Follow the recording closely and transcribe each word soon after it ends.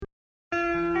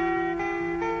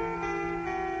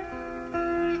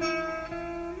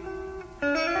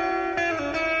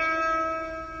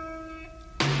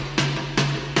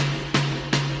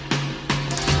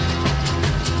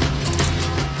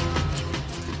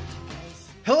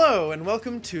Hello, and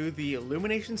welcome to the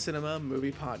Illumination Cinema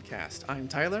Movie Podcast. I'm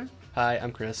Tyler. Hi,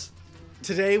 I'm Chris.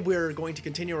 Today we're going to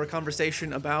continue our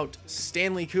conversation about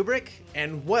Stanley Kubrick.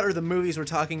 And what are the movies we're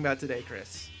talking about today,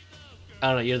 Chris? I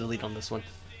don't know, you're the lead on this one.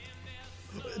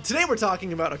 Today we're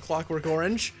talking about A Clockwork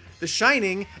Orange, The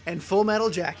Shining, and Full Metal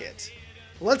Jacket.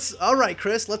 Alright,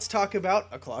 Chris, let's talk about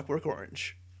A Clockwork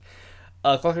Orange.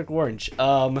 Clockwork Orange.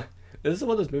 This is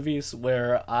one of those movies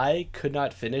where I could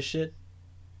not finish it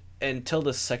until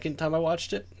the second time I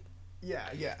watched it. Yeah.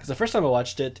 Because the first time I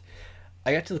watched it,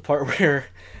 I got to the part where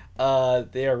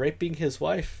they are raping his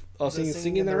wife while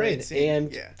singing in the rain,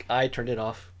 and I turned it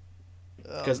off.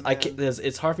 Because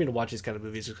it's hard for me to watch these kind of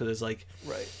movies because it's like...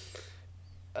 Right.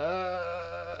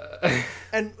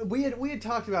 And we had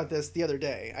talked about this the other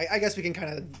day. I guess we can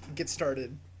kind of get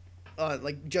started,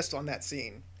 just on that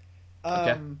scene.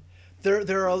 Okay.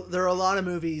 There are a lot of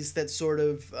movies that sort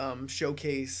of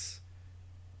showcase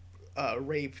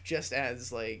rape just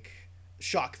as like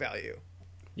shock value.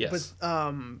 Yes.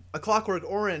 But A Clockwork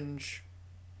Orange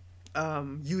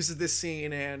uses this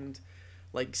scene and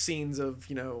like scenes of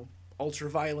ultra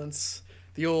violence,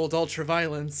 the old ultra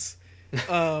violence.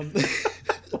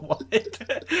 What?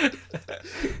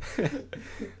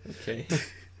 Okay.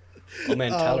 Oh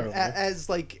man, Tyler. As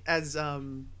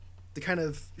to kind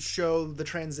of show the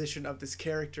transition of this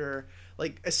character,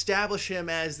 like establish him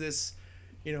as this,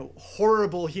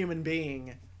 horrible human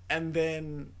being, and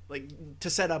then like to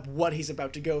set up what he's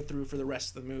about to go through for the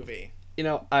rest of the movie.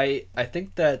 I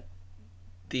think that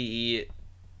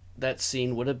that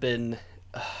scene would have been,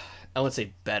 I wouldn't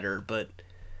say better, but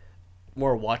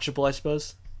more watchable, I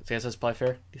suppose. I guess that's probably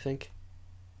fair. Do you think?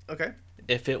 Okay.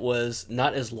 If it was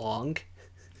not as long,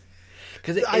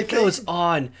 because it goes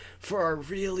on for a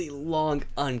really long,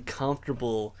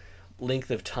 uncomfortable length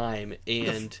of time,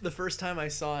 and the first time I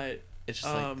saw it, it's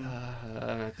just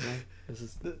this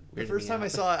is the first time I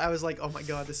saw it, I was like, oh my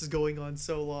god, this is going on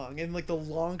so long, and like the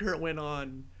longer it went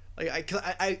on, like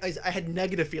I had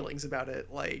negative feelings about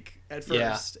it, like at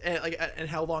first, and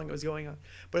how long it was going on,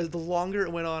 but as the longer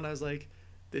it went on, I was like,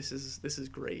 this is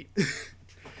great.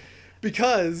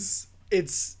 Because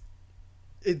it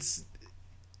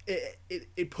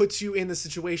puts you in the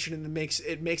situation and makes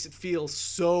it feel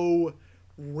so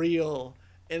real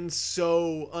and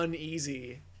so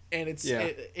uneasy, and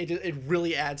it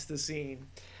really adds to the scene.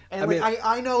 And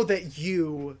I know that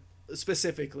you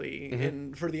specifically, mm-hmm.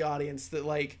 and for the audience, that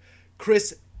like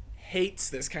Chris hates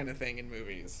this kind of thing in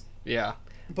movies. Yeah.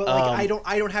 But like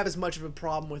I don't have as much of a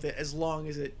problem with it as long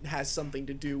as it has something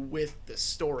to do with the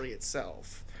story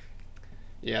itself.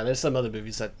 Yeah, there's some other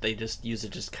movies that they just use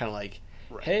it just kind of like,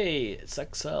 right. Hey,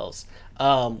 sex sells.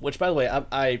 Which, by the way,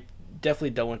 I definitely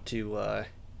don't want to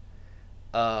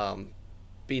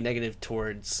be negative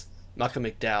towards Malcolm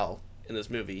McDowell in this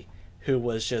movie, who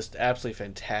was just absolutely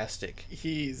fantastic.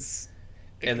 He's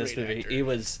in this movie. Actor. He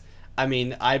was. I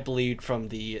mean, I believed from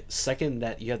the second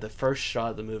that you had the first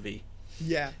shot of the movie,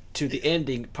 to the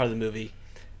ending part of the movie,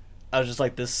 I was just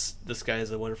like, this guy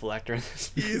is a wonderful actor in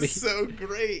this movie. He's so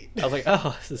great. I was like,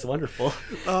 oh, this is wonderful.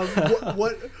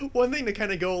 One thing to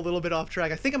kind of go a little bit off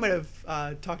track, I think I might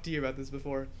have talked to you about this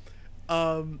before.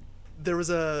 There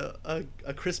was a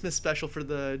Christmas special for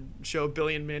the show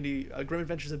Billy and Mandy, Grim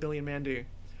Adventures of Billy and Mandy,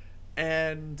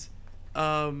 and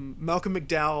Malcolm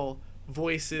McDowell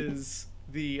voices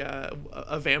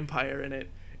a vampire in it,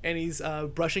 and he's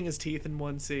brushing his teeth in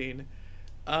one scene.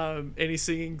 And he's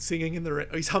singing in the rain.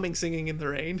 He's humming "Singing in the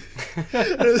Rain."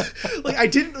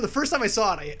 Like the first time I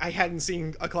saw it, I hadn't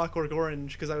seen A Clockwork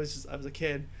Orange because I was a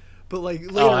kid. But like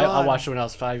later on, I watched it when I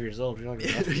was 5 years old.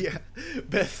 Yeah,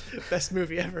 best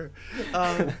movie ever.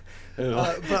 But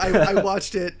I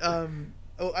watched it.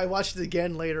 I watched it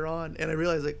again later on, and I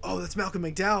realized like, oh, that's Malcolm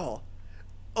McDowell.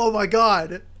 Oh my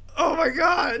god.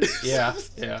 Yeah.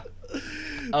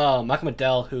 Malcolm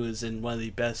McDowell, who is in one of the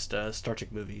best Star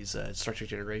Trek movies, Star Trek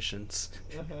Generations.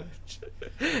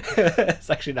 It's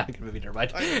actually not a good movie, never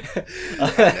mind.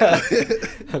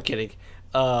 I'm kidding.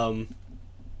 I'm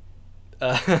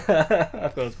going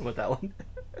to go with that one.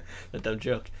 A dumb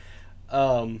joke.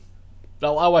 But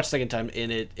I watched the second time,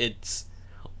 and it's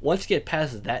once you get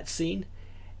past that scene,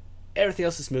 everything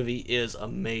else in this movie is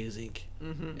amazing.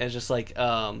 Mm-hmm. And it's just like,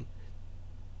 I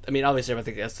mean, obviously,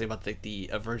 everything has to say about the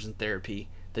aversion therapy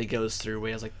that he goes through, where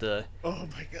he has like the. Oh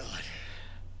my god.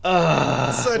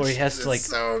 Where he has to like.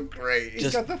 So great.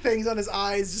 He's got the things on his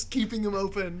eyes, just keeping them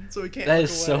open so he can't. That look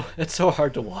is away. it's so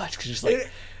hard to watch because just like.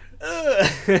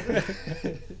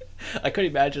 I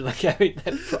couldn't imagine like having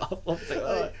that problem.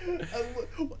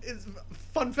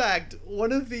 Fun fact: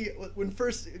 when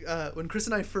Chris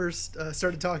and I first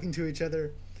started talking to each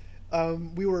other,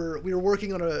 we were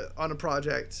working on a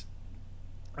project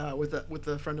with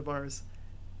a friend of ours,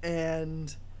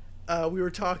 and we were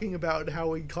talking about how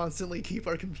we constantly keep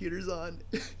our computers on.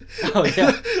 Oh yeah.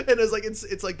 And it's like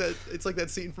it's like that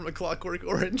scene from A Clockwork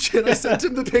Orange, and I sent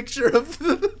him the picture of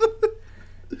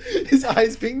his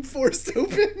eyes being forced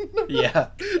open. Yeah.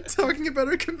 Talking about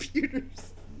our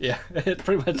computers. Yeah, it's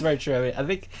pretty much very true. I mean, I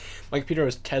think my computer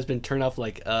has been turned off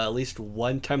like at least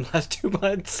one time last 2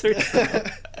 months,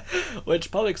 which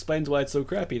probably explains why it's so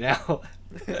crappy now.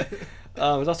 It's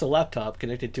also a laptop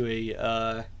connected to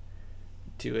a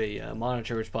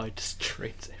monitor, which probably just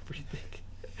drains everything.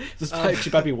 This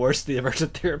actually might be worse than the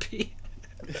immersive therapy.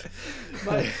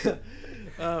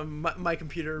 My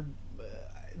computer.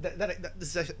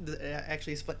 This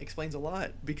actually explains a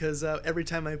lot, because every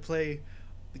time I play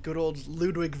the good old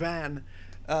Ludwig van,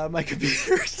 my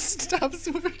computer stops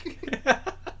moving.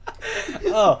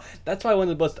 Oh, that's probably one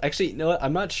of the most... Actually, you know what?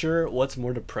 I'm not sure what's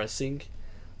more depressing.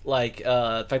 Like,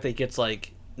 the fact that he gets,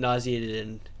 like, nauseated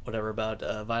and whatever about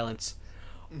violence.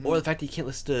 Mm-hmm. Or the fact that he can't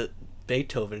listen to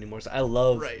Beethoven anymore. So I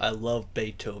love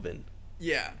Beethoven.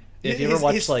 Yeah. If you ever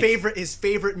watch, his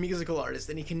favorite musical artist,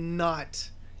 and he cannot...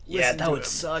 Yeah, that would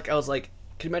suck. I was like,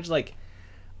 can you imagine, like,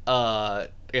 I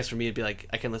guess for me it'd be like,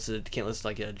 I can't listen to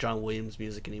like John Williams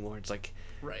music anymore. It's like,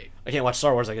 right. I can't watch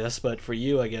Star Wars, I guess, but for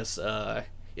you, I guess,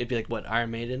 it'd be like, what,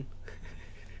 Iron Maiden?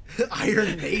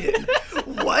 Iron Maiden?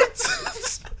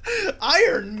 What?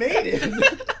 Iron Maiden?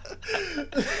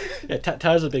 Yeah,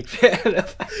 Tyler's a big fan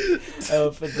of that.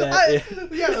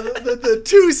 The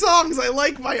two songs I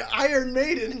like by Iron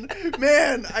Maiden,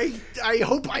 man, I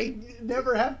hope I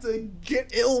never have to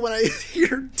get ill when I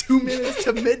hear 2 Minutes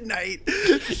to Midnight.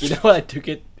 You know what I do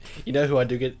get? You know who I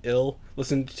do get ill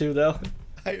listening to though?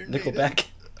 Iron Nickelback.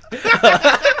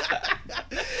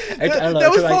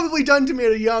 That was probably done to me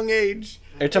at a young age.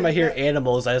 Every time I hear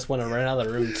Animals, I just want to run out of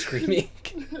the room screaming,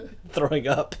 throwing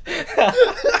up.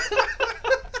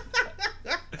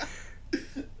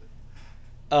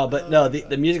 But no,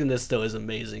 the music in this though is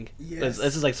amazing. Yes.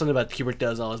 This is like something about Kubrick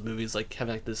does in all his movies, like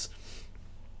having like this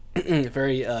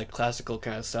very classical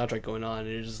kind of soundtrack going on, and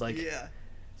it's just like, yeah,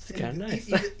 it's kind of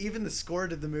nice. Even the score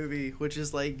to the movie, which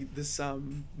is like this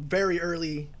very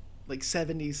early like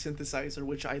 70s synthesizer,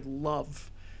 which I love.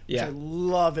 Yeah, I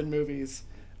love in movies.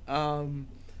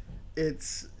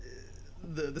 It's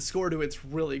the score to it's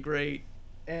really great,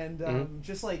 and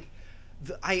just like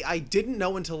I didn't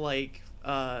know until like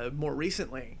more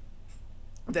recently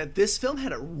that this film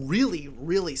had a really,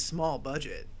 really small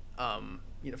budget. For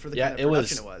the kind of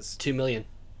production it was. $2 million.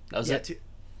 That was it.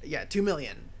 2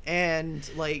 million, and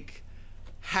like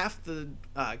half the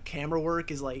camera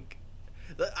work is like.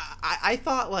 I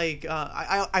thought like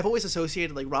I've always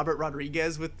associated like Robert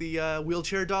Rodriguez with the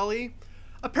wheelchair dolly.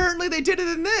 Apparently they did it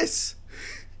in this.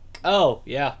 Oh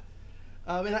yeah.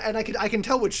 And I can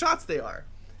tell which shots they are,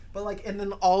 but like, and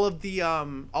then all of the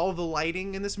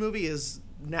lighting in this movie is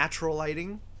natural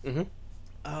lighting. Mm-hmm.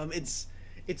 It's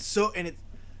so, and it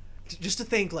just to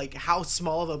think like how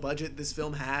small of a budget this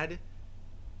film had,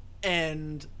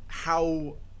 and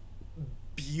how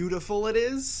beautiful it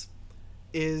is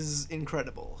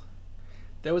incredible.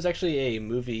 There was actually a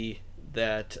movie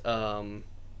that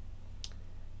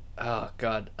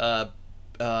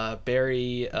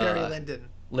Barry Lyndon.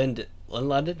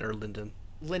 London or Lyndon?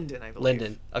 Lyndon, I believe.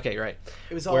 Lyndon. Okay, right.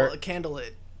 It was all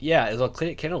candlelit. Yeah, it was all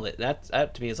candlelit.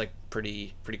 That to me is like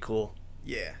pretty cool.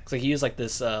 Yeah. It's like he used like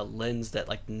this lens that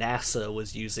like NASA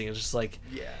was using. It's just like,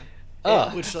 yeah.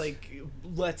 Which like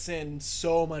lets in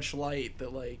so much light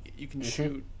that like you can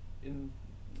shoot in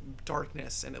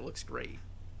darkness and it looks great.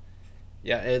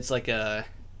 Yeah, it's like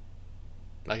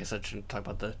like I said, let's talk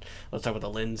about the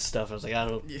lens stuff. I was like, I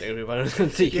don't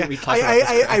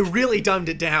I really dumbed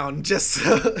it down just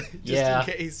in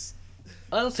case.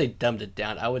 I don't say dumbed it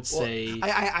down. I would say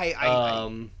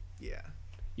not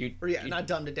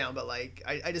dumbed it down, but like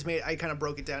I kind of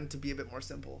broke it down to be a bit more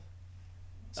simple.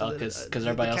 So because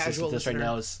everybody else listening to this right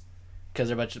now is because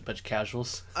they're a bunch of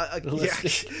casuals. Fucking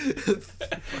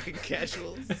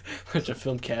casuals. Bunch of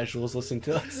film casuals listening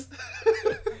to us.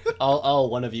 all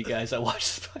one of you guys that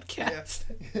watch this podcast.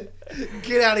 Yeah.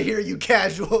 Get out of here, you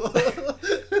casual. We're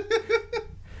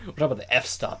talking about the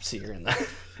f-stops here and that.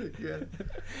 Yeah.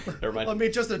 Never mind. Let me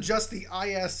just adjust the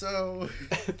ISO.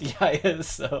 The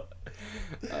ISO.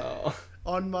 Oh.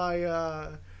 On my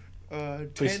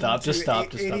please stop. Just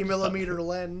stop. 80 millimeter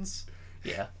lens.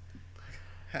 Yeah.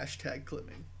 Hashtag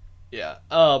clipping. Yeah.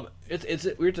 It's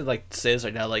weird to like say this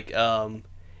right now. Like you're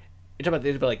talking about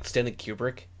like Stanley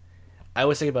Kubrick. I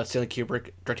was thinking about Stanley Kubrick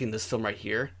directing this film right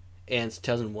here, and it's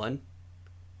 2001.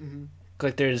 Mm-hmm.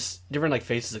 Like there's different like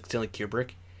faces of Stanley Kubrick,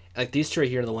 Like these two right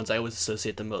here are the ones I always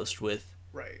associate the most with.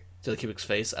 Right. Stanley Kubrick's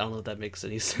face. I don't know if that makes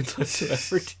any sense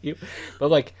whatsoever to you,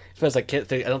 but like, because I can't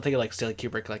think. I don't think of like Stanley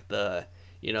Kubrick like the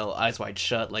Eyes Wide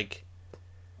Shut. Like,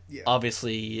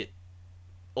 obviously,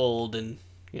 old and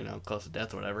close to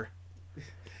death or whatever.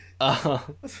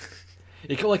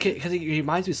 Because he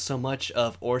reminds me so much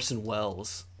of Orson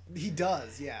Welles. He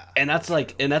does, yeah. And that's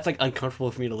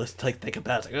uncomfortable for me to listen to, like, think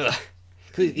about. It's like, ugh.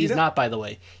 He's not, by the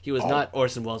way. He was not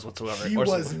Orson Welles whatsoever. He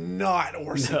was not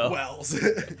Orson Welles.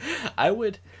 I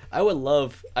would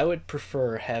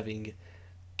prefer having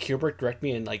Kubrick direct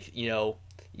me and, like, yell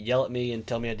at me and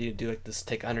tell me I need to do like this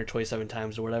take 127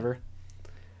 times or whatever.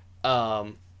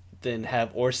 Than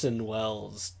have Orson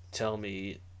Welles tell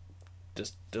me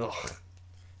just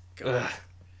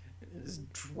his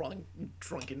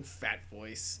drunken fat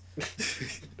voice.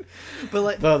 But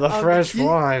like the French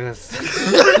wine is the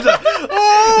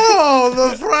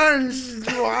French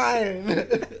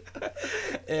wine.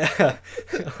 Yeah,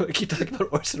 we keep talking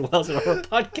about Orson Welles in our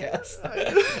podcast.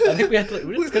 I think we have to.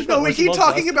 We keep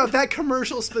talking about that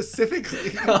commercial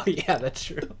specifically. Oh yeah, that's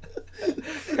true.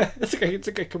 It's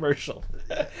a great commercial.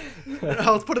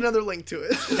 Let's put another link to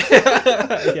it.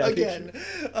 Yeah, again.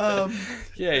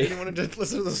 Yeah. If you wanted to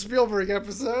listen to the Spielberg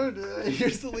episode,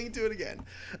 here's the link to it again.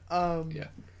 Yeah.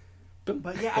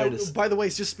 But yeah, by the way,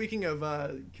 just speaking of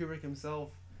Kubrick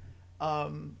himself,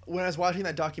 when I was watching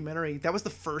that documentary, that was the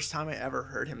first time I ever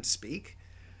heard him speak.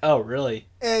 Oh, really?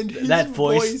 And that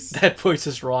voice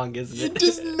is wrong, isn't it? It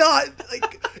does not,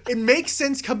 like, it makes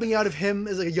sense coming out of him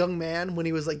as like a young man when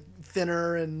he was like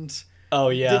thinner and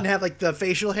didn't have like the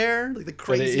facial hair, like the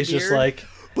crazy beard. It's just like,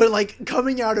 but like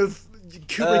coming out of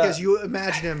Kubrick as you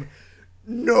imagine him,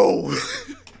 no.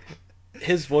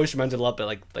 His voice reminds me a lot bit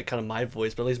like kind of my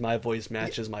voice, but at least my voice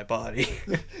matches my body.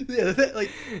 Yeah,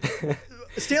 like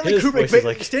Stanley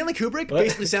Kubrick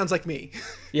basically sounds like me.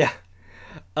 Yeah.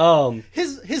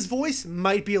 His voice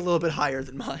might be a little bit higher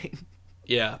than mine.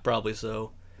 Yeah, probably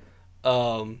so.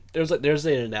 There's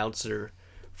an announcer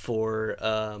for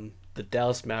the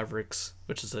Dallas Mavericks,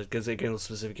 which is because they get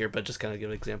specific here, but just kind of give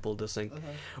an example of this thing,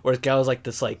 where this guy was like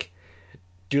this like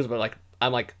dude, but like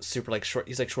I'm like super like short.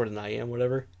 He's like shorter than I am,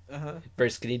 whatever. Very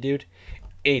skinny dude,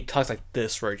 and he talks like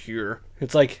this right here.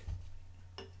 It's like,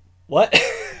 what?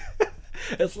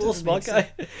 It's a little small guy.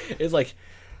 It's like,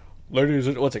 ladies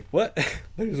and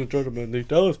ladies and gentlemen, the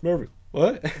Dallas Mavericks.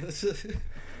 What?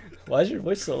 Why is your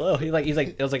voice so low? He's like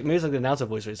it was like maybe it's like the announcer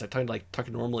voice where he's like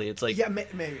talking normally. It's like, yeah,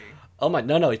 maybe. Oh my,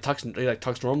 no, he talks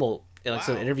normal in like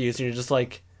some interviews, and you're just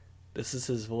like, this is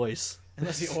his voice.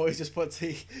 Unless he always just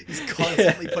he's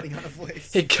constantly putting on a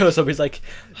voice. He goes up, he's like,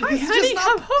 hi honey,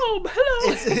 come home,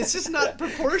 hello. It's just not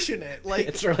proportionate. Like,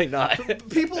 it's really not.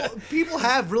 people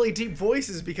have really deep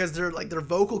voices because their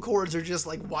vocal cords are just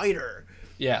like wider.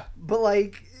 Yeah. But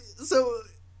like, so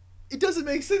it doesn't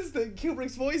make sense that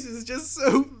Kubrick's voice is just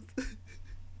so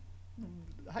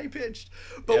high pitched.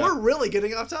 But we're really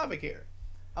getting off topic here.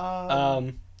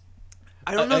 I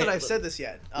don't know that I've said this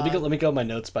yet. Let me go with my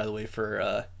notes, by the way,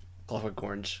 for Clockwork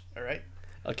Orange. All right.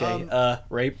 Okay.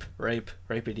 Rape. Good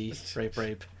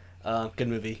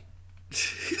movie.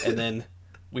 And then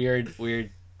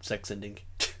weird sex ending.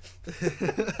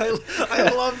 I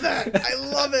love that. I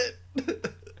love it.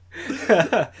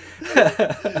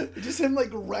 Just him like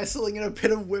wrestling in a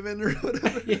pit of women or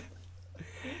whatever. Yeah.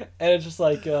 And it's just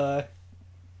like, It's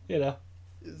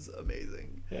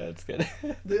amazing. Yeah, it's good.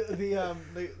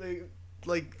 the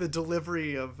like the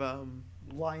delivery of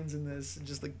lines in this, and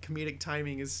just the comedic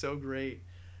timing is so great.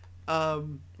 But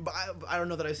I don't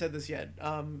know that I said this yet.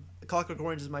 Clockwork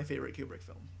Orange is my favorite Kubrick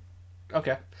film.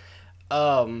 Okay.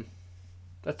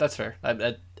 That's fair.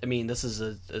 I mean, this is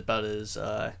about as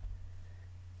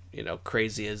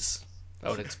crazy as I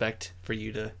would expect for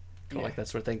you to go like that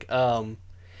sort of thing.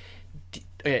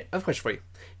 Okay, I have a question for you.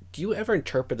 Do you ever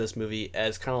interpret this movie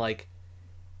as kind of like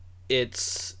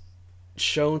it's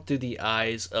shown through the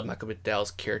eyes of Michael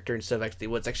McDowell's character instead of actually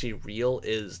what's actually real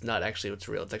is not actually what's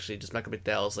real? It's actually just Michael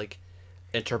McDowell's like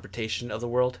interpretation of the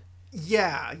world?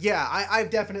 Yeah. I've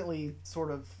definitely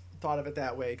sort of thought of it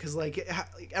that way because like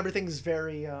everything's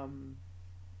very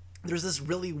there's this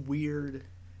really weird,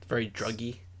 very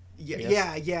druggy.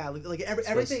 Yeah. Like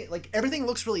everything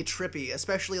looks really trippy,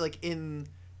 especially like in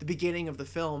the beginning of the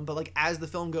film, but like as the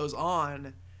film goes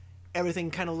on, everything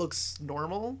kind of looks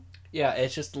normal. Yeah,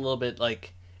 it's just a little bit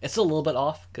like it's a little bit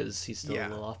off because he's still a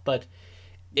little off, but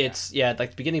it's like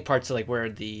the beginning parts are like where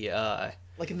the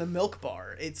like in the milk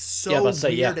bar, it's so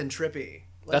weird and trippy.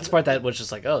 Like, that's the part that was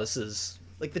just like, oh, this is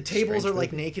like the tables are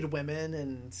like naked women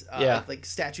and like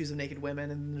statues of naked women,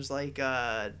 and there's like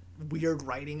weird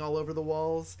writing all over the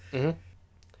walls. Mm-hmm.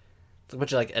 a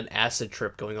bunch of like an acid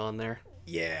trip going on there.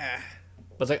 Yeah.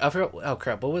 But it's like I forgot. Oh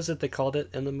crap! What was it they called it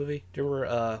in the movie? Do you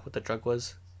remember what the drug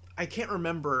was? I can't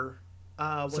remember.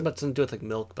 Something to do with like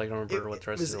milk, but I don't remember what the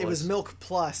rest of it was. It was Milk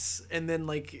Plus, and then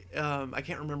like I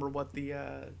can't remember what the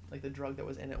like the drug that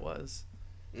was in it was.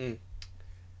 Mm.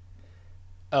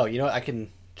 Oh, you know what? I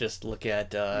can just look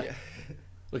at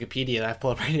Wikipedia, and I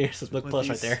pull up right here. It says Milk Plus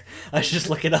right there. I should just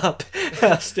look it up.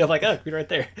 Still like, oh, right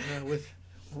there. With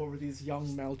what were these young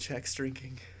Malcheks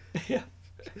drinking? Yeah.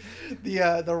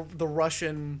 The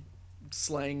Russian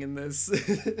slang in this.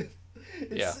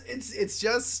 It's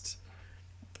just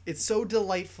so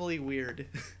delightfully weird.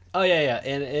 Oh yeah,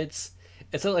 and it's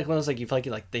not like one of those like you feel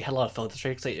like they had a lot of fun with the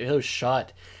tricks. Like, it was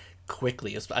shot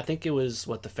quickly. I think it was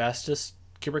the fastest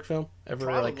Kubrick film ever.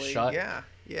 Probably, like shot.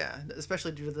 Yeah,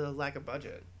 especially due to the lack of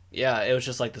budget. Yeah, it was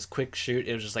just like this quick shoot.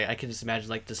 It was just like I could just imagine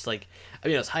like this like I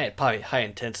mean it was probably high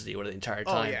intensity over the entire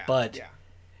time, but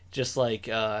just like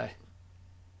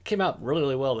came out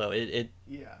really well though. It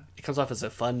comes off as a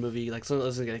fun movie. Like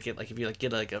someone's gonna get like if you like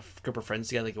get like a group of friends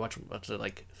together, like you watch the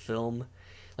like film.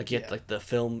 Like you have like the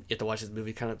film, you have to watch this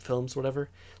movie kind of films, whatever.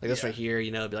 Like this right here,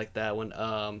 you know, it'd be like that one.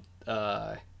 Oh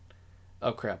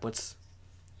crap, what's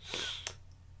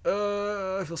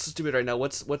I feel so stupid right now.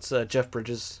 What's Jeff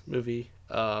Bridges movie?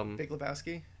 Big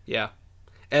Lebowski. Yeah,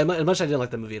 and as much as I didn't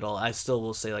like the movie at all, I still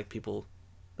will say like people.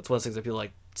 That's one of the things that people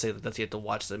like say that you have to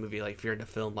watch that movie. Like if you're into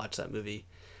film, watch that movie.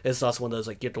 It's also one of those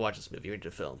like you have to watch this movie. You're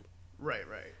into film. Right.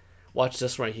 Watch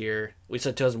this right here. We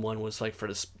said 2001 was like for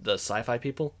the sci-fi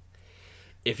people.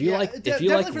 If you like for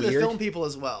weird, the film people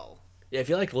as well. Yeah, if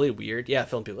you like really weird,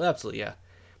 film people, absolutely, yeah.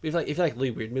 But if you like really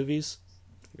weird movies,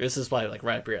 this is probably like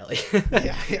right up your alley.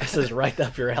 Yeah. This is right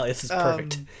up your alley. This is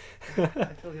perfect. I feel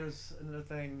like there's another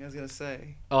thing I was gonna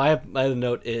say. Oh, I have a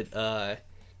note. It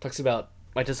talks about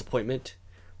my disappointment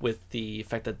with the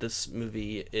fact that this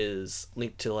movie is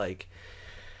linked to like,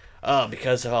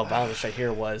 because of how violent this right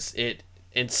here was, it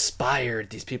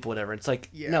inspired these people, whatever. It's like,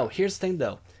 no. Here's the thing,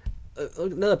 though.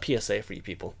 Another PSA for you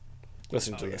people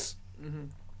listening to this. Mm-hmm.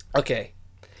 Okay.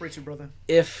 Preach it, brother.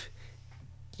 If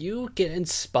you get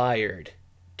inspired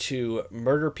to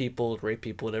murder people, rape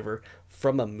people, whatever,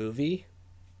 from a movie,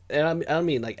 and I in a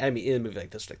movie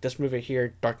like this movie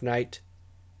here, Dark Knight,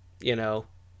 you know,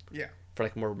 for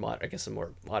like more a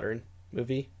more modern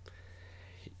movie,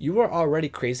 you are already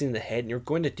crazy in the head, and you're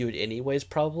going to do it anyways.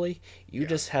 Probably, you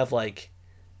just have like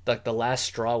the last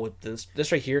straw with this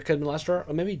right here could have been the last straw,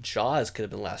 or maybe Jaws could have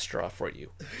been the last straw for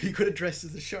you. You could have dressed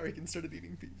as a shark and started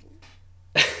eating people.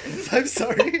 I'm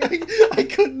sorry, I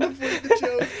couldn't avoid the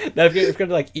joke. Now, if you're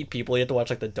gonna like eat people, you have to watch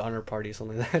like the Donner Party,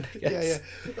 something like that. Yeah.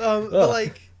 But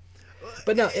like,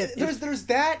 but no, there's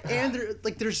that, and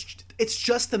it's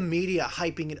just the media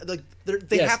hyping it. Like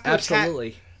they have to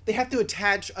absolutely. They have to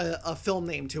attach a film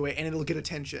name to it, and it'll get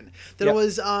attention. There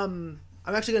was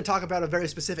I'm actually going to talk about a very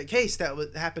specific case that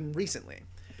happened recently,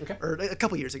 or a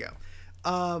couple years ago.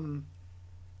 I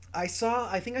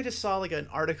think I just saw like an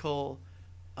article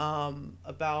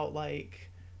about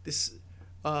like this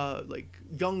like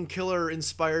young killer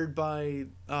inspired by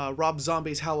Rob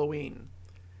Zombie's Halloween.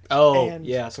 Oh, and,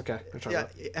 yeah, it's okay.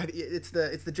 It's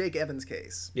the Jake Evans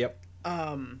case. Yep.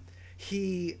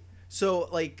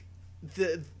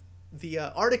 The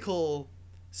article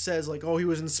says like, oh, he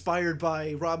was inspired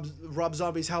by Rob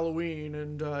Zombie's Halloween,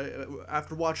 and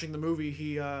after watching the movie,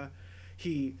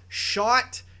 he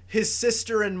shot his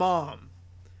sister and mom.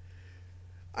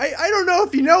 I don't know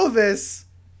if you know this,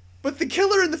 but the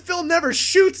killer in the film never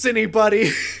shoots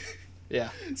anybody. Yeah.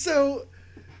 So,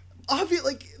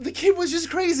 obviously, like the kid was just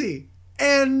crazy,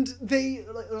 and they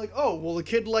like, oh, well, the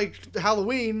kid liked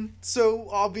Halloween, so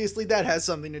obviously that has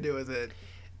something to do with it.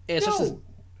 It's just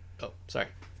oh, sorry.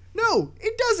 No,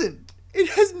 it doesn't. It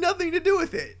has nothing to do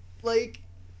with it. Like,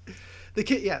 the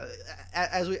kid,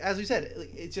 as we said,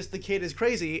 it's just the kid is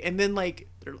crazy, and then like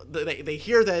they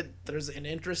hear that there's an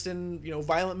interest in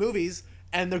violent movies,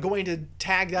 and they're going to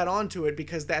tag that onto it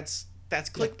because that's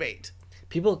clickbait.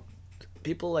 People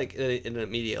like in the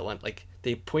media want like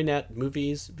they point out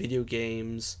movies, video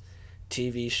games,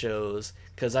 TV shows,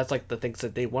 because that's like the things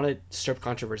that they want to stir up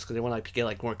controversy because they want to get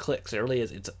like more clicks. It really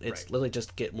is. It's literally just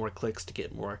to get more clicks to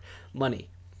get more money.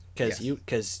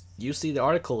 Because you see the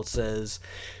article says,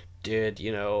 did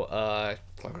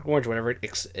Clockwork Orange, whatever,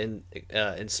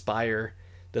 inspire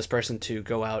this person to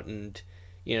go out and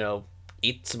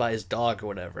eat somebody's dog or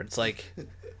whatever? It's like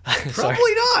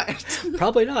probably not.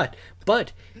 Probably not.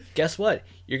 But guess what?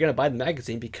 You're gonna buy the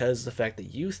magazine because of the fact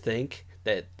that you think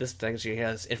that this thing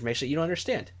has information that you don't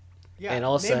understand. Yeah, and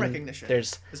all of a sudden,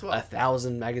 there's well.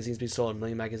 1,000 magazines being sold, 1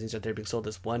 million magazines out there being sold.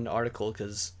 This one article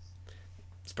because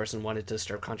this person wanted to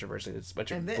stir controversy. It's a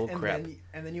bunch of bull crap.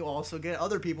 And then you also get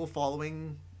other people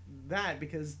following that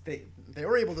because they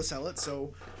were able to sell it.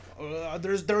 So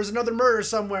there was another murder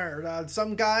somewhere.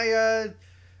 Some guy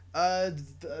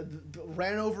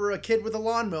ran over a kid with a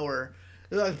lawnmower.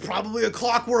 Probably a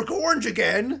Clockwork Orange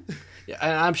again. Yeah,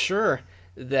 and I'm sure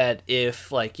that if,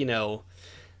 like, you know,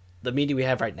 the media we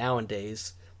have right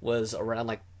nowadays was around,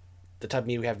 like, the type of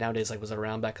media we have nowadays, like, was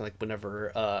around back, like,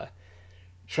 whenever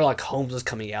Sherlock Holmes was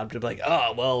coming out, to be like,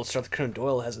 oh, well, Arthur Conan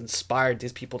Doyle has inspired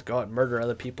these people to go out and murder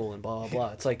other people and blah, blah,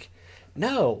 blah. It's like,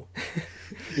 no.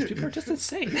 These people are just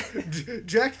insane.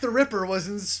 Jack the Ripper was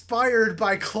inspired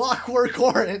by Clockwork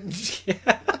Orange.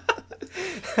 Yeah.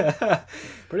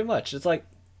 Pretty much. It's like,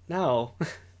 no.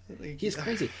 He's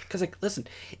crazy. Because, like, listen,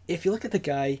 if you look at the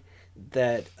guy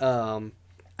that, I don't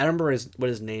remember what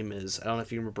his name is. I don't know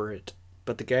if you remember it.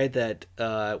 But the guy that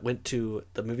went to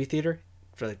the movie theater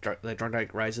for, like, Dark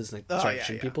Knight Rises and started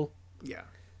shooting people. Yeah.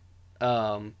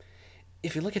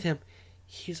 If you look at him,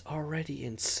 he's already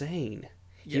insane.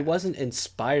 Yeah. He wasn't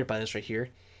inspired by this right here.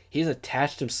 He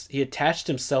attached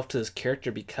himself to this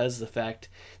character because of the fact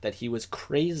that he was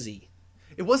crazy.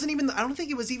 It wasn't even. I don't think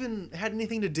it was even had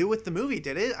anything to do with the movie,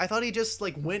 did it? I thought he just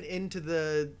like went into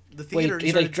the theater.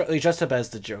 Well, he dressed up as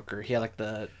the Joker. He had like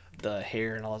the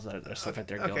hair and all this other stuff right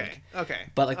there going. Okay.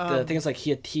 But like the thing is, like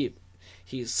he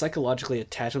psychologically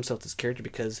attached himself to this character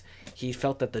because he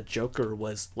felt that the Joker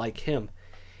was like him.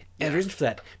 And the reason for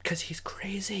that, because he's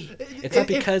crazy. It's not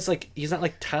because like he's not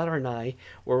like Tyler and I,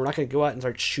 where we're not going to go out and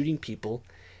start shooting people,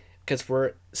 because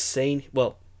we're sane.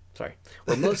 Well, sorry,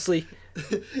 we're mostly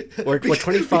we're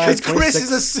 25. Because Chris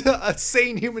is a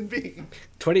sane human being.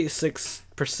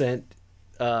 26%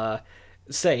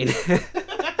 sane.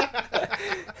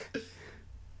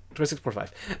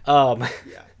 26.5.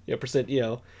 Yeah, percent. You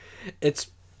know, it's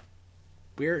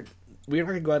weird. We're not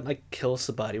going to go out and, like, kill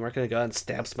somebody. We're not going to go out and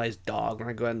stab somebody's dog. We're not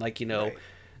going to go out and, like, you know,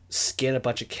 skin a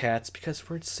bunch of cats because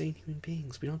we're insane human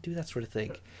beings. We don't do that sort of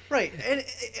thing. Right. And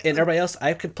everybody else,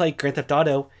 I could play Grand Theft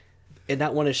Auto and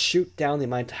not want to shoot down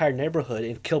my entire neighborhood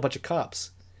and kill a bunch of cops.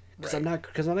 Because I'm not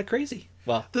crazy.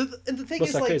 Well, the thing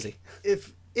is, like, crazy.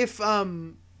 If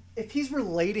he's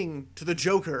relating to the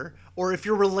Joker, or if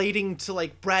you're relating to,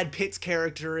 like, Brad Pitt's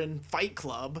character in Fight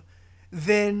Club,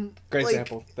 then great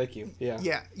example. Thank you.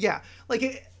 Yeah.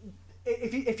 Like,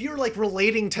 if you're like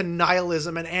relating to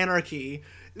nihilism and anarchy,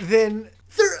 then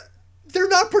they're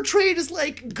not portrayed as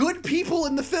like good people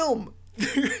in the film.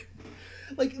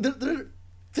 Like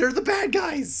they're the bad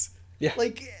guys. Yeah.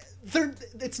 Like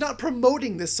it's not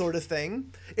promoting this sort of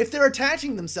thing. If they're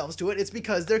attaching themselves to it, it's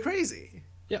because they're crazy.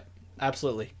 Yep.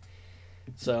 Absolutely.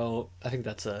 So I think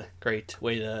that's a great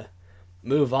way to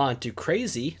move on to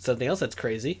crazy. Something else that's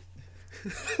crazy.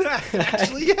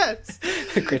 Actually, yes.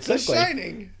 Great segue. The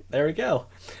Shining. There we go.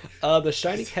 The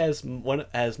Shining has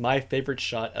my favorite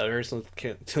shot of every single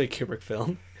Stanley Kubrick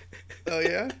film. Oh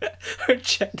yeah. Where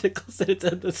Jack Nicholson is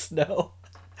in the snow.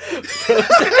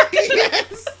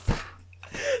 Yes.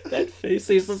 That face,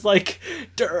 he's just like,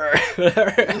 durr.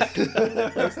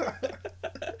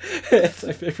 It's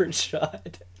my favorite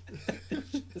shot.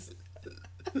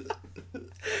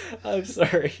 I'm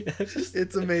sorry.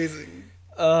 It's amazing.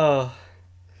 Oh,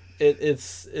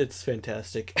 it's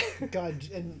fantastic. God,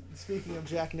 and speaking of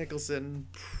Jack Nicholson,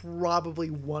 probably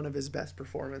one of his best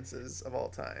performances of all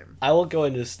time. I'll go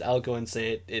and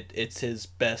say it's his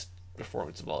best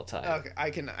performance of all time. Okay, I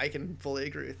can fully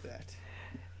agree with that.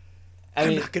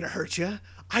 I'm not gonna hurt you.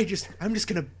 I'm just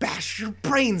gonna bash your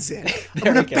brains in. I'm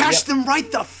gonna bash them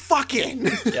right the fuck in.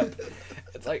 Yep.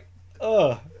 It's like,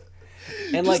 ugh.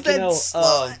 And just like, you know,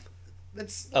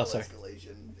 that's sorry.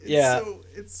 escalation.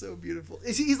 It's so beautiful.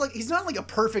 He's not like a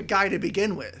perfect guy to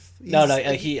begin with. He what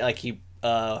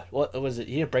was it?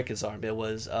 He didn't break his arm. It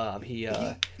was he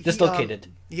dislocated.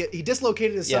 He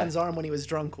dislocated his son's arm when he was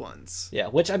drunk once. Yeah,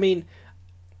 which I mean,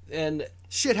 and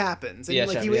shit happens. And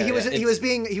like he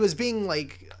was being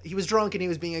like he was drunk and he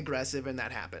was being aggressive and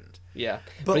that happened. Yeah,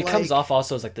 but he comes off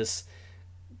also as like this.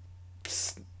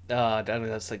 I don't know.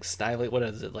 That's like snively. What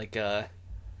is it like?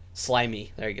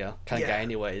 Slimy. There you go. Kind of guy.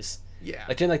 Anyways. Yeah.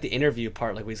 Like during like the interview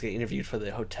part, like when he's getting interviewed for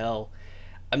the hotel,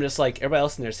 I'm just like everybody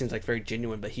else in there seems like very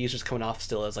genuine, but he's just coming off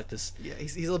still as like this. Yeah,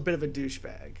 he's a bit of a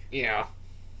douchebag. Yeah.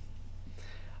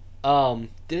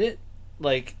 Did it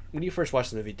like when you first watched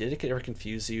the movie? Did it ever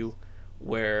confuse you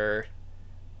where,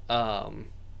 the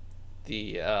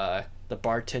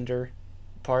bartender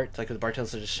part, like the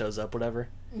bartender just shows up, whatever?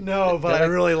 No, but I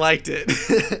really liked it.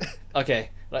 Okay.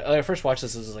 Like, when I first watched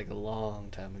this was like a long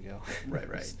time ago.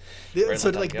 Right.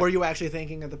 So, like, were you actually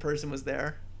thinking that the person was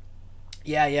there?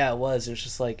 Yeah, it was. It was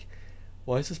just like,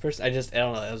 why is this person? I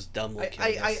don't know. It was dumb looking.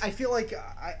 I feel like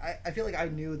I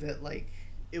knew that like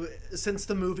since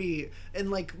the movie and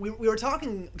like we were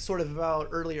talking sort of about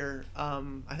earlier.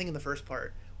 I think in the first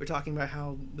part we are talking about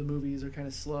how the movies are kind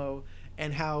of slow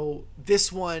and how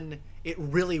this one it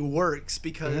really works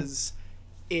because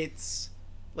it's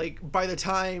like by the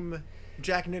time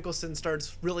Jack Nicholson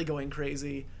starts really going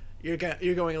crazy, you're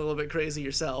going a little bit crazy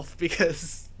yourself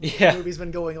because the movie's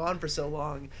been going on for so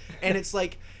long, and it's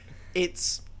like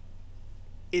it's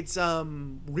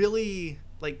really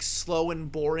like slow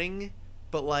and boring,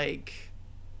 but like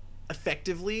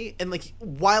effectively, and like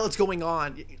while it's going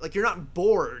on, like you're not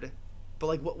bored, but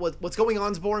like what's going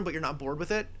on's boring, but you're not bored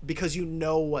with it because you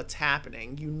know what's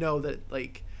happening. You know that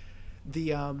like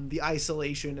the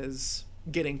isolation is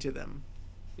getting to them.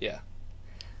 Yeah.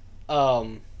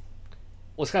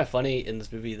 What's kind of funny in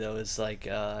this movie though is like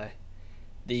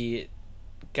the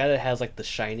guy that has like the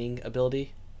shining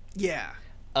ability. Yeah.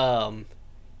 Do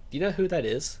you know who that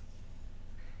is?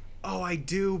 Oh, I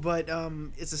do, but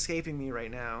it's escaping me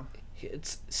right now.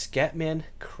 It's Scatman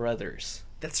Crothers.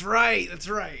 That's right. That's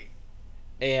right.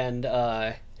 And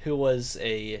who was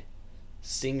a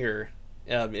singer,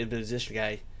 a musician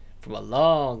guy from a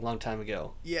long, long time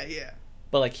ago. Yeah, yeah.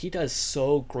 But like he does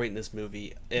so great in this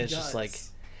movie. It's just like,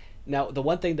 now the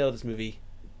one thing though this movie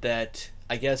that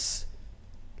I guess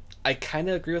I kind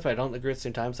of agree with, but I don't agree at the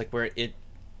same time. It's like where it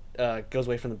goes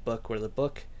away from the book, where the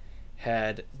book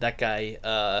had that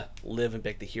guy live and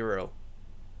be the hero.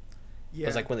 Yeah.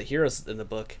 It's like when the hero's in the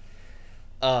book,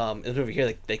 in the movie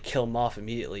here, they kill him off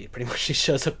immediately. Pretty much, he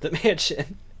shows up at the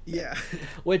mansion. Yeah.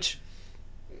 Which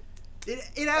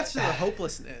it adds to the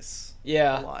hopelessness.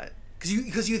 Yeah. A lot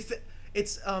because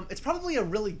it's probably a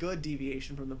really good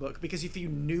deviation from the book, because if you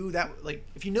knew that, like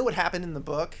if you knew what happened in the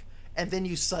book and then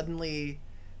you suddenly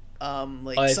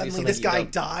suddenly this guy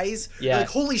dies, you're like,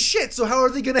 holy shit, so how are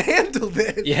they gonna handle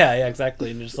this? Yeah,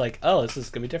 exactly. And you're just like, oh, this is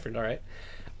gonna be different. All right.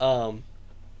 I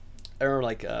remember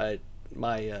like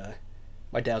my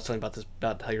dad was telling me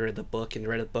about how he read the book, and he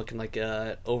read the book in like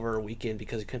over a weekend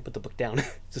because he couldn't put the book down.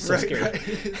 It's just so scary. Right.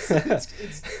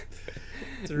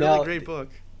 It's a really great book.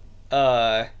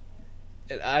 I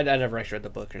never actually read the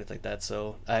book or anything like that,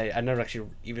 so I never actually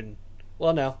even,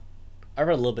 well, no, I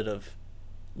read a little bit of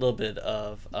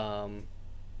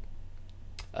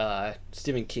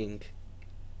Stephen King,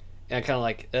 and I kind of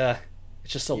like it's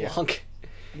just so long.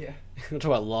 Yeah. I'm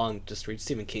talking about long. Just read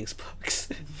Stephen King's books.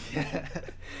 Yeah.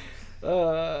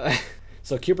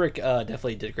 So Kubrick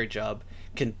definitely did a great job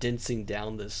condensing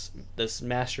down this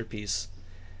masterpiece.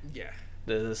 Yeah.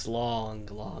 This long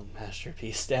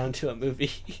masterpiece down to a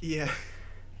movie. Yeah.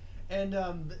 And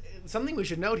something we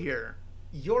should note here: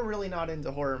 you're really not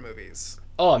into horror movies.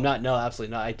 Oh, I'm not. No,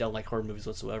 absolutely not. I don't like horror movies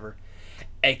whatsoever,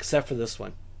 except for this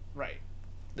one. Right.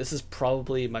 This is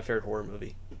probably my favorite horror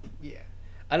movie. Yeah.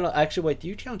 I don't know. Actually, wait. Do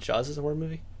you count Jaws as a horror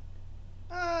movie?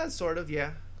 Sort of.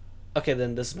 Yeah. Okay,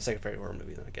 then this is my second favorite horror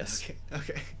movie. Then I guess.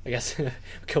 Okay. I guess we'll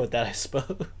go with that. I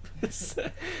suppose.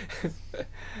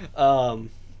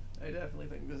 I definitely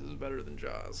think this is better than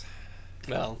Jaws.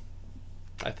 Well,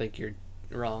 I think you're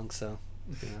wrong. So,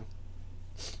 you know.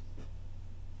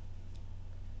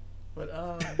 But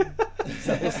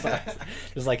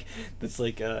there's like this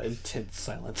like intense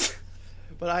silence.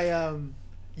 But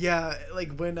yeah,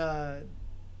 like when the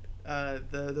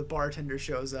bartender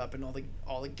shows up and all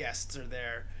the guests are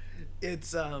there,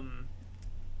 it's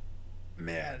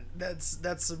man, that's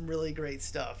some really great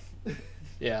stuff.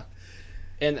 Yeah.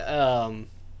 And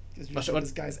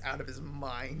this guy's out of his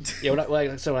mind. Yeah,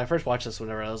 when I first watched this,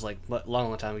 whenever I was like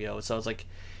long time ago, so I was kind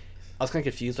of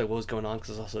confused like what was going on, because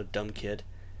I was also a dumb kid.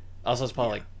 I was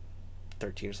probably like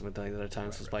 13 or something like that at the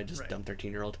time, so I was probably just dumb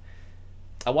 13-year-old.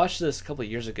 I watched this a couple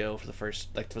of years ago for the first,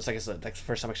 like I said, like the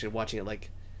first time actually watching it, like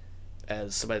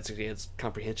as somebody that's has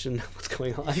comprehension of what's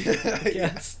going on.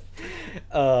 Yes.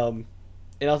 And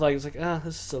I was like,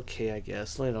 this is okay, I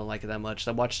guess. I don't like it that much.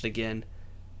 So I watched it again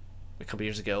a couple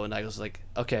years ago, and I was like,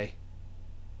 okay,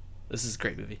 this is a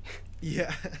great movie.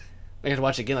 Yeah. I had to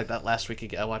watch it again like that last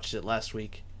week. I watched it last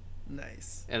week.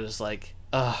 Nice. And it was like,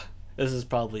 this is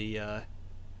probably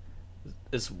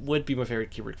this would be my favorite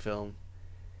Kubrick film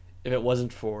if it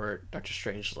wasn't for Dr.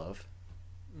 Strangelove.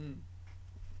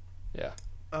 Yeah.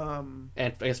 And I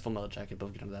guess Full Metal Jacket, but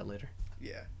we'll get into that later.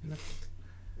 Yeah.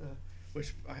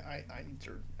 Which I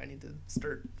need to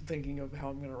start thinking of how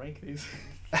I'm gonna rank these.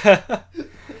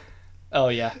 Oh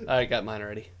yeah, I got mine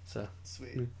already. So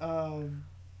sweet.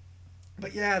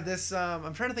 But yeah, this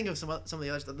I'm trying to think of some of the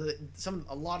other stuff.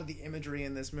 A lot of the imagery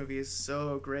in this movie is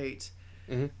so great.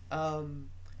 Mm-hmm.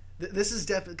 This is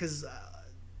definitely because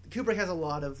Kubrick has a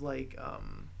lot of like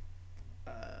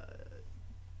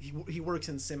he works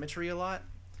in symmetry a lot,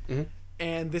 mm-hmm.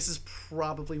 and this is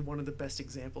probably one of the best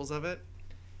examples of it.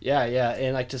 Yeah,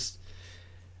 and like just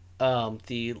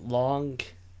the long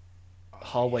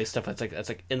hallway stuff that's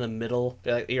like in the middle.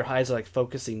 Like, your eyes are like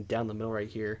focusing down the middle right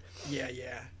here. Yeah.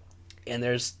 And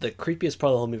there's the creepiest part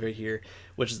of the whole movie right here,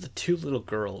 which is the two little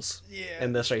girls. Yeah.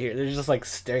 And this right here, they're just like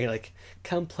staring, like,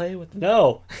 "Come play with."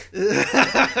 No.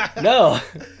 No.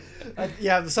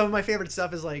 Yeah, some of my favorite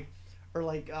stuff is like, or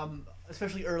like,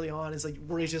 especially early on, is like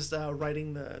where he's just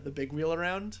riding the big wheel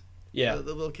around. Yeah. The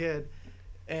little kid,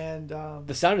 and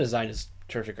the sound design is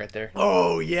terrific right there.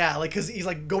 Oh yeah, like because he's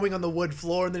like going on the wood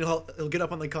floor, and then he'll get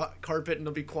up on the carpet and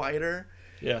it'll be quieter.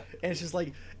 Yeah. And it's just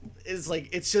like,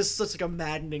 it's just such like a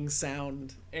maddening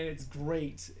sound, and it's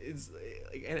great. It's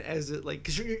like, and as it like,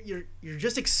 because you're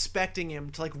just expecting him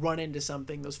to like run into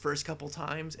something those first couple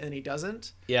times, and he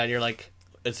doesn't. Yeah, and you're like,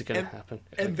 is it gonna happen?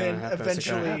 And then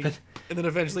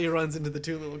eventually he runs into the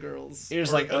two little girls. You're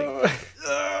just like, oh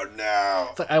no!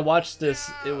 It's like, I watched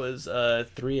this. No. It was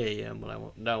 3 a.m. when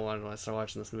I started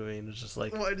watching this movie, and it's just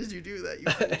like, why did you do that? You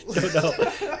I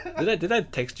don't know. Did I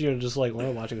text you and just like, when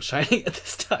I'm watching Shining at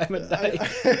this time at night?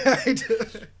 I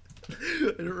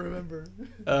don't remember.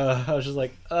 I was just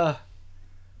like, I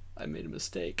made a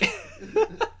mistake.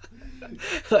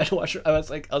 I had to watch. I was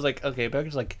like, okay, but I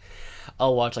was like,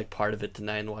 I'll watch like part of it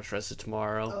tonight and watch the rest of it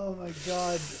tomorrow. Oh my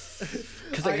god!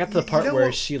 Because I got to the part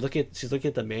where she's looking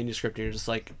at the manuscript and you're just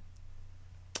like,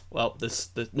 well,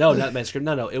 no, not manuscript.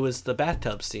 No, it was the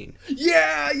bathtub scene.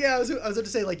 Yeah. I was about to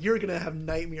say, like, you're gonna have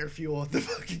nightmare fuel at the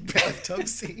fucking bathtub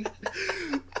scene.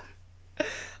 I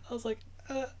was like,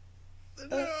 no.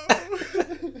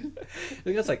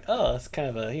 It's like, oh, it's kind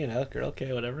of a girl,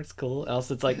 okay, whatever, it's cool. And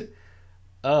also, it's like,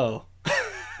 oh.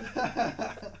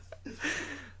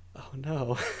 Oh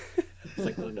no. It's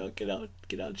like, oh no, get out,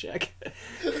 Jack.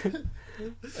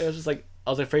 I was just like, I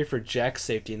was afraid for Jack's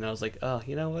safety, and I was like, oh,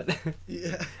 you know what?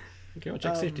 Yeah. I don't care about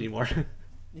Jack's safety anymore.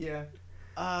 Yeah.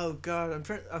 Oh god, I'm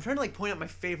trying to like point out my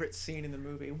favorite scene in the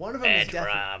movie. One of them is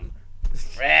definitely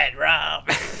Red rum.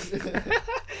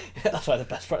 That's why the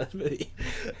best part of the movie.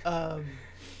 I'm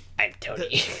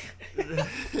Tony.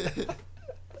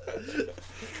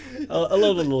 I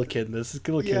love the little kid in this. This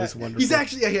little kid is wonderful.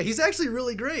 He's actually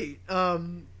really great.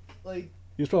 Like,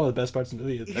 he was probably the best parts of the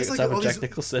movie. Except for Jack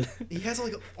Nicholson. He has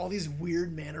like all these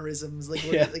weird mannerisms. Like,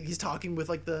 like he's talking with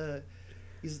like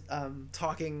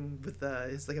talking with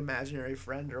his like imaginary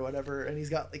friend or whatever, and he's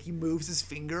got like he moves his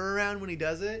finger around when he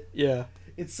does it. Yeah.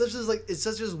 It's such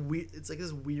weird. It's like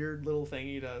this weird little thing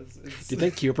he does. Do you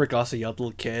think Kubrick also yelled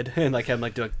 "little kid" and like had him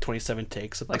like do like 27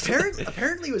 takes of like?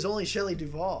 Apparently, it was only Shelley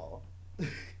Duvall.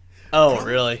 Oh,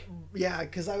 really? Yeah,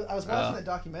 because I was watching that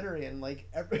documentary, and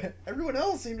like everyone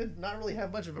else seemed to not really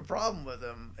have much of a problem with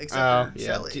him except for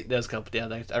Shelley. There's a couple. Yeah,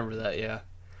 I remember that. Yeah.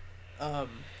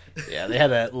 Yeah, they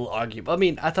had that little argument. I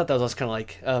mean, I thought that was kind of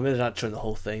like maybe they're not showing the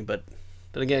whole thing, but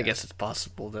then again, I guess it's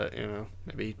possible that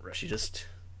maybe she just.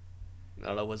 I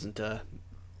don't know, wasn't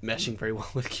meshing very well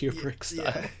with Kubrick's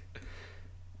style.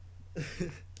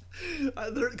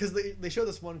 Because they show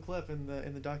this one clip in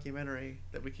the documentary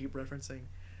that we keep referencing,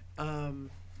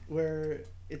 where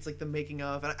it's like the making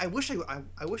of, and I wish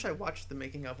I watched the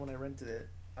making of when I rented it.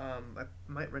 I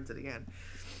might rent it again.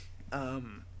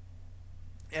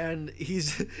 And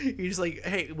he's like,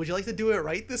 hey, would you like to do it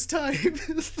right this time?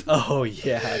 Oh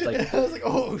yeah, it's like, and I was like,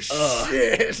 oh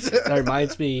shit. That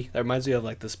reminds me of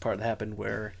like this part that happened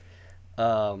where,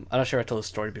 I'm not sure if I told this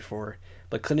story before,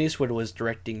 but Clint Eastwood was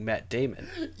directing Matt Damon.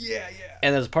 Yeah.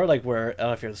 And there's a part like where, I don't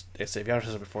know if you've heard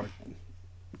this before.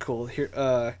 Cool.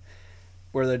 Here,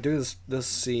 where they're doing this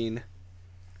scene,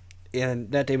 and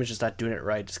Matt Damon's just not doing it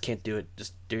right. Just can't do it.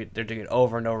 They're doing it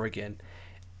over and over again.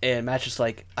 And Matt's just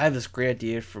like, I have this great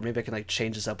idea for maybe I can like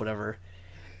change this up, whatever.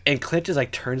 And Clint just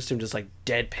like turns to him, just like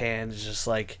deadpan, just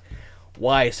like,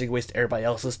 why? So you can waste everybody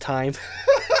else's time.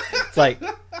 It's like,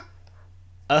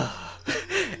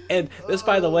 and this,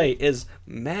 by the way, is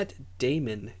Matt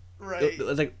Damon. Right.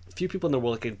 It's like few people in the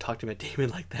world can talk to Matt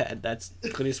Damon like that. And that's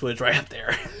Clint Eastwood's right up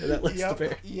there. That list of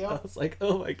it. I was like,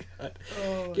 oh my god.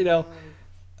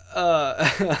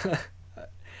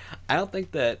 I don't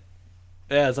think that.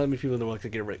 Yeah, there's not many people in the world that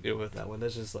get right with that one.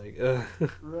 That's just like,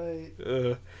 right.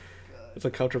 It's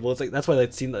uncomfortable. It's like that's why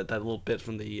I'd seen that little bit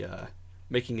from the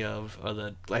making of, or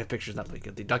the live pictures, not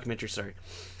like the documentary. Sorry,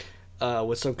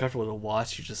 was so uncomfortable to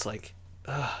watch. You're just like,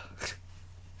 ugh.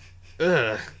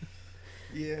 Yeah.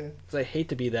 Because I hate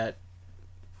to be that.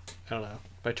 I don't know.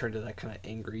 If I turn to that kind of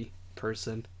angry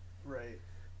person. Right.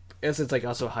 And it's like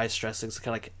also high stressing. So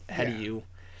kind of like, how do you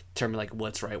determine like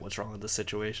what's right, what's wrong with the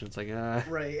situation. It's like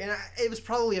right, and it was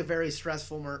probably a very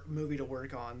stressful movie to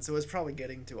work on, so it was probably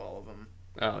getting to all of them.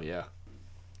 Oh yeah.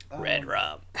 Red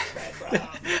rum. Red rum.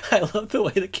 I love the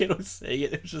way the kid was saying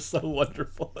it. It was just so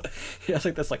wonderful. He was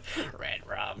like this, like red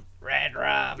rum, red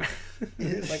rum.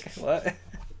 He's like, what?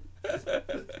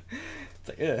 It's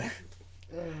like, yeah.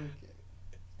 Okay.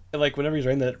 And like whenever he's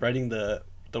writing the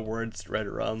words "red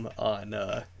rum" on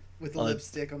with the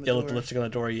lipstick on the door. Yeah, with the lipstick on the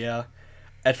door. Yeah.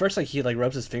 At first, like he like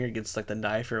rubs his finger against like the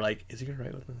knife, or like, is he gonna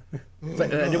write with it? It's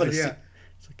like, I didn't yeah.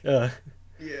 It's like,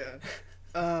 Yeah.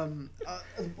 I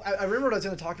remember what I was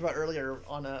going to talk about earlier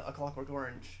on a Clockwork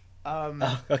Orange.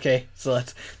 Okay, so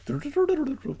let's go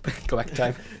back in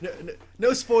time.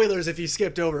 No spoilers if you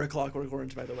skipped over a Clockwork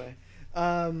Orange, by the way.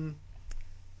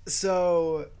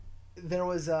 So there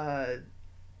was there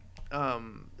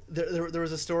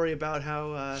was a story about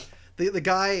how the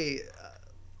guy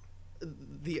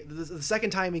the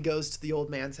second time he goes to the old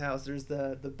man's house, there's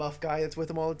the buff guy that's with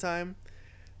him all the time.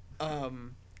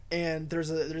 And there's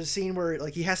a scene where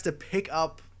like he has to pick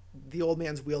up the old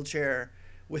man's wheelchair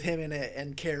with him in it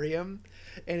and carry him,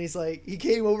 and he's like, he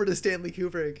came over to Stanley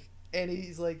Kubrick and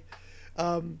he's like,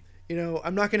 I'm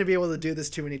not going to be able to do this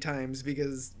too many times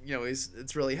because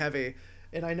it's really heavy,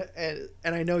 and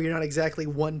I know you're not exactly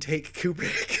one take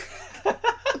Kubrick.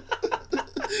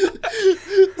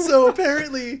 So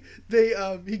apparently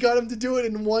he got him to do it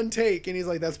in one take, and he's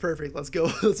like, that's perfect, let's go,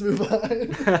 let's move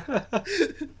on.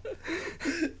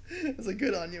 It's like,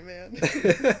 good on you, man.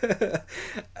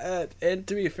 And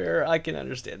to be fair, I can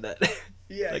understand that.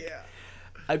 Yeah, like, yeah.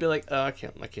 I'd be like, oh, I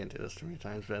can't do this too many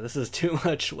times, man. This is too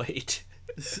much weight.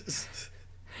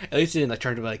 At least he didn't like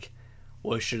turn to be like,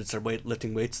 well, you should start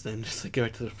lifting weights then. Just like go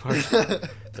back to the park.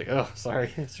 It's like, oh, sorry,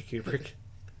 Mr. Kubrick.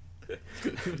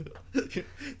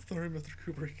 Sorry, Mr.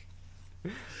 Kubrick.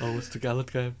 Oh, what's the guy?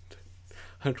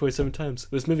 127 times.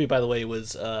 This movie, by the way,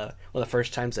 was one of the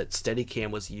first times that Steadicam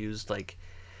was used like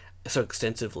so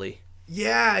extensively.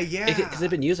 Yeah. Because they've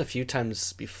been used a few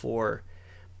times before,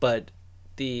 but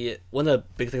one of the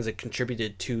big things that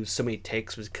contributed to so many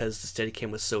takes was because the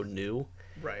Steadicam was so new.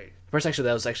 Right. The person actually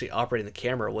that was actually operating the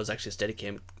camera was actually a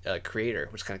Steadicam creator,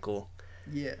 which is kind of cool.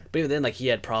 Yeah. But even then, like, he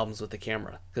had problems with the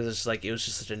camera because it's just like it was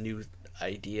just such a new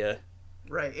idea.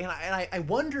 Right, and I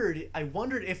wondered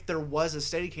if there was a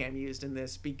Steadicam used in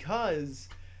this, because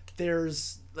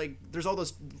there's all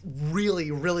those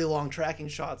really, really long tracking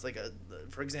shots, like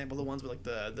for example the ones with like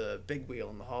the big wheel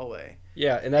in the hallway.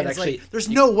 Yeah, and that actually like, there's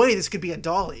no way this could be a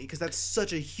dolly because that's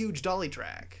such a huge dolly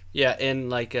track. Yeah, and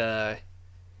like in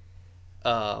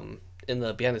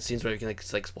the behind the scenes where you can like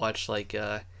watch like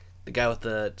the guy with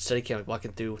the Steadicam like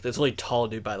walking through. This really tall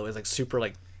dude, by the way, is like super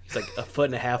like. He's like a foot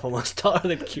and a half almost taller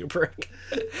than Kubrick.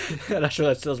 I'm not sure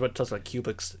that tells about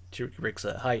Kubrick's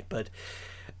height, but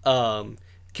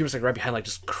Kubrick's like right behind, like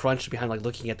just crunched behind, like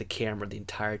looking at the camera the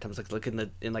entire time. It's like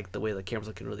looking in like the way the camera's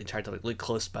looking really the entire time, like really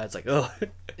close by. It's like, oh,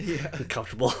 yeah,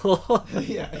 uncomfortable.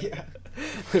 yeah.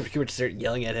 Kubrick just start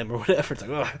yelling at him or whatever. It's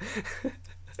like,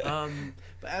 oh.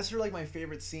 But as for like my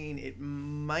favorite scene, it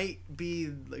might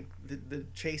be like the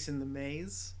chase in the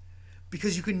maze.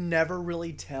 Because you can never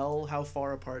really tell how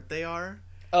far apart they are.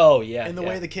 Oh yeah. And the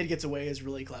way the kid gets away is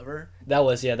really clever. That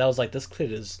was like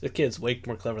the kid's way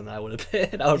more clever than I would have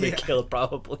been. I would have been killed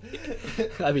probably.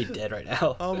 I'd be dead right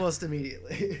now. Almost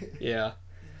immediately. Yeah.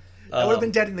 I would have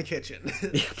been dead in the kitchen.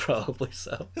 Yeah, probably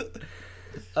so.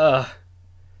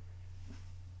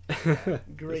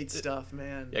 Great stuff,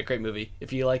 man. Yeah, great movie.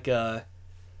 If you like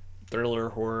thriller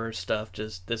horror stuff,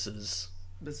 this is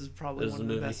probably one of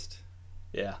the best.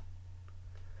 Yeah.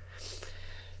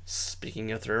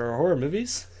 Speaking of thriller horror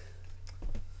movies,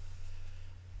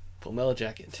 Full Metal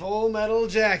Jacket. Full Metal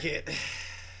Jacket.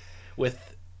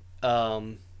 With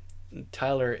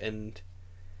Tyler and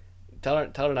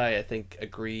I think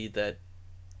agree that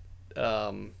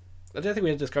I think we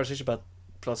had this conversation about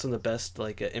some of the best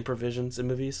like improvisations in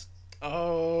movies.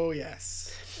 Oh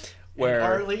yes. Where and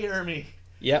R. Lee Ermey.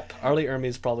 Yep, R. Lee Ermey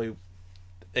is probably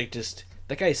like just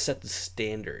that guy set the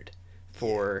standard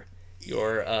for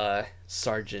your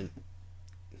sergeant.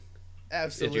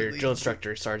 Absolutely. Your drill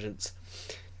instructor sergeants.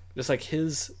 Just like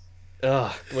his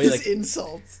the way his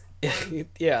insults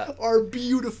are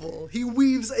beautiful. He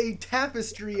weaves a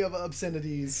tapestry of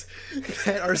obscenities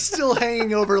that are still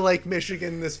hanging over Lake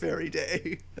Michigan this very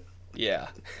day. Yeah.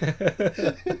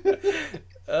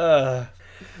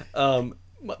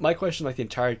 My question, like the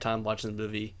entire time watching the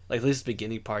movie, like at least the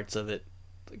beginning parts of it,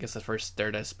 I guess the first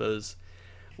third, I suppose,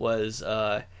 was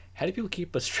how how do people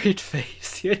keep a straight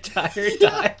face the entire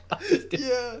time?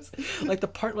 Yeah. Like the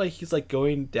part like he's like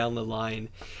going down the line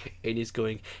and he's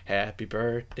going, happy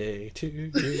birthday to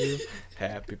you,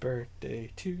 happy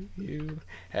birthday to you,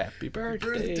 happy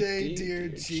birthday dear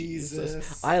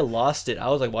Jesus. I lost it. I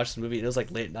was like watching the movie and it was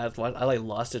like late at night. I like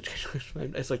lost it.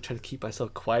 I was like trying to keep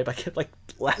myself quiet, but I kept like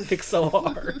laughing so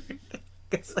hard.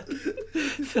 It's like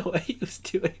the way he was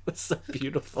doing it was so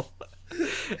beautiful.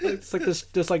 It's like this,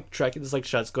 just like tracking, this like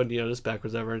shots going, just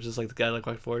backwards ever. It's just like the guy like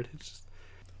walking forward. It's just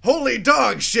holy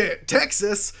dog shit,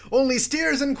 Texas. Only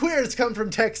steers and queers come from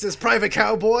Texas, private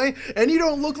cowboy. And you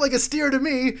don't look like a steer to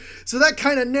me, so that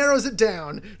kind of narrows it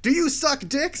down. Do you suck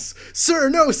dicks? Sir,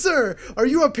 no, sir. Are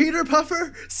you a Peter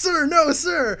Puffer? Sir, no,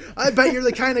 sir. I bet you're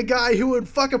the kind of guy who would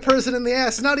fuck a person in the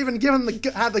ass and not even give him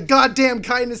have the goddamn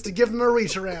kindness to give them a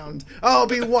reach around. I'll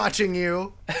be watching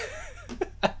you.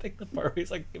 I think the part where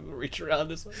he's like giving a reach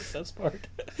around is like the best part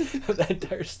of that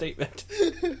entire statement.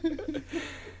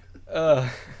 I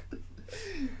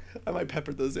might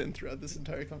pepper those in throughout this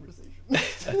entire conversation.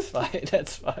 That's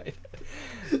fine.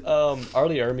 R.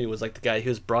 Lee Ermey was like the guy who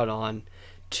was brought on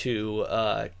to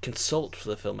consult for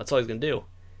the film. That's all he's gonna do.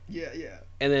 Yeah.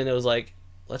 And then it was like,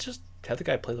 let's just have the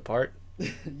guy play the part.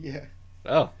 Yeah.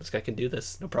 Oh, this guy can do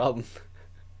this, no problem.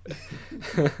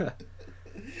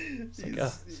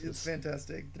 It's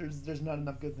fantastic. There's not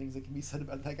enough good things that can be said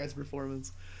about that guy's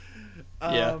performance.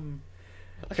 Yeah.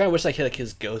 I kind of wish like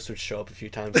his ghost would show up a few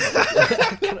times.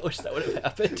 I kind of wish that would have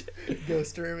happened.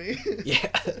 Ghost Ermey.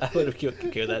 Yeah, I would have killed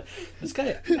that. This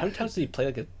guy, how many times did he play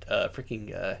like a freaking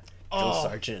drill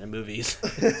sergeant in movies?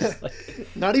 Like,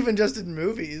 not even just in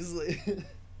movies.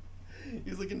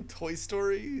 He's like in Toy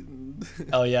Story.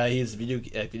 Oh yeah, he's video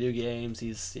games.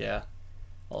 He's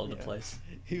all over the place.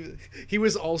 He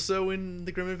was also in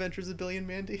The Grim Adventures of Billy and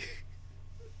Mandy.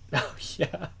 Oh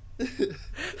yeah.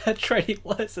 That's right, he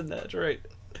was in that. That's right.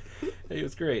 He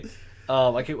was great.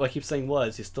 I keep saying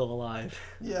was. He's still alive.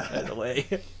 Yeah. By the way.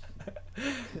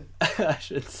 I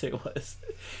shouldn't say was.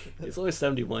 He's only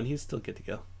 71. He's still good to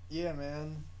go. Yeah,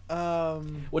 man. By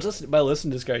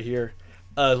listening to this guy here,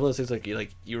 one of those things like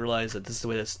you realize that this is the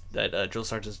way that drill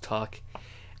sergeants talk.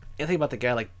 And think about the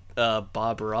guy like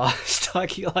Bob Ross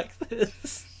talking like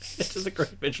this. It's just a great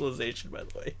visualization, by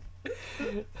the way.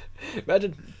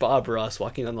 Imagine Bob Ross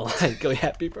walking on the line going,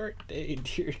 happy birthday,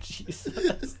 dear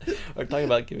Jesus. Or talking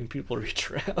about giving people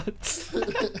reach rounds.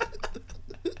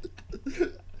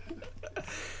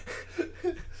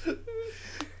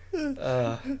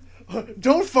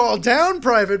 Don't fall down,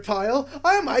 Private Pile.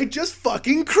 I might just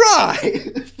fucking cry.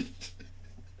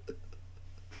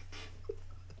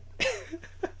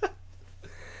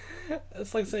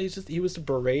 It's like saying he was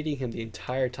berating him the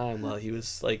entire time while he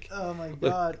was like, oh my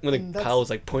god, when the pal was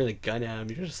like pointing the gun at him.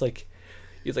 You're just like,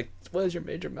 he's like, what is your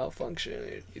major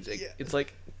malfunction? He's like, it's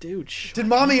like, dude, did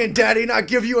mommy and daddy not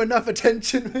give you enough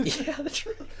attention? Yeah, that's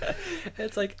right.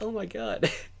 It's like, oh my god,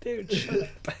 dude, shut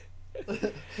up.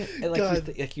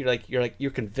 And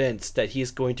you're convinced that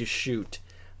he's going to shoot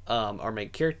our main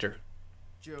character,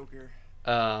 Joker.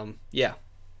 Yeah.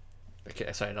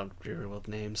 Okay, sorry, I don't remember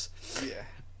the names. Yeah.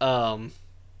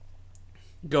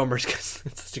 Gomer's, because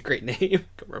it's such a great name.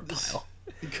 Gomer Pyle.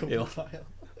 Gomer Pyle.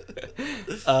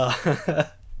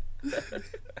 But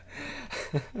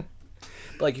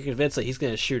like you're convinced that he's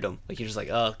gonna shoot him. Like you're just like,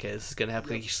 oh, okay, this is gonna happen.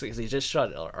 Like, he just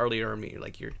shot R. Lee Ermey.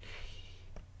 Like and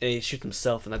he shoots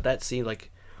himself, and that scene,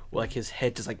 like his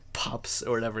head just like pops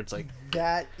or whatever. It's like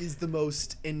that is the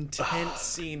most intense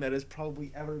scene that has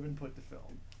probably ever been put to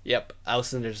film. Yep, I was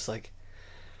sitting there just like,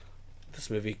 this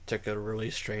movie took a really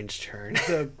strange turn.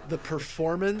 The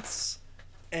performance,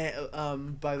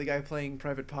 by the guy playing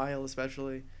Private Pyle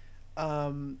especially,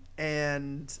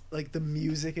 and like the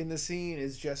music in the scene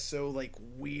is just so like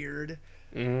weird.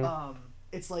 Mm-hmm.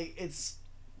 It's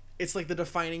like the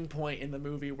defining point in the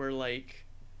movie where like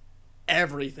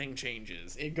everything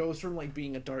changes. It goes from like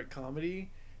being a dark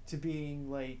comedy to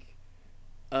being like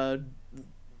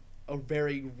a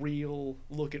very real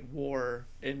look at war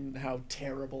and how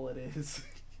terrible it is.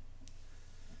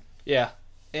 Yeah,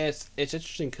 and it's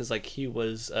interesting because like he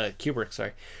was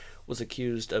Kubrick, was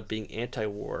accused of being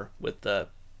anti-war with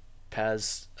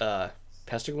Paths of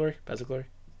Glory. Paths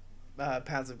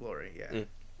of Glory, yeah. Mm.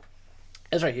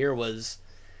 As right here was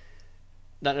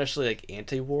not necessarily like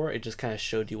anti-war. It just kind of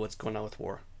showed you what's going on with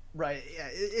war. Right. Yeah,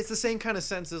 it's the same kind of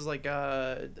sense as like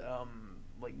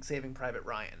Saving Private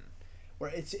Ryan. Where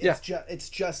it's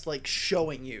just like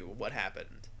showing you what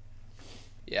happened.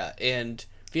 Yeah, and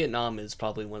Vietnam is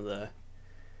probably one of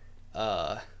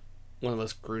the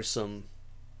most gruesome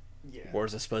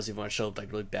wars. I suppose if you want to show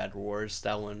like really bad wars,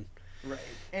 that one. Right,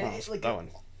 and that one.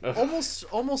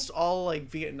 almost all like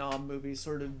Vietnam movies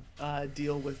sort of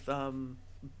deal with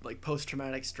like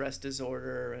post-traumatic stress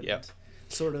disorder and yep.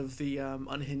 sort of the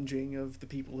unhinging of the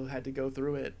people who had to go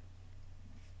through it,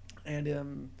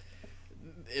 and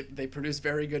they produce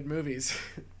very good movies.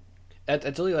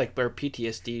 That's really like where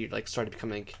PTSD like started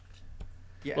becoming.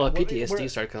 Yeah, well, PTSD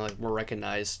started kind of like more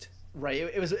recognized. Right.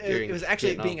 It was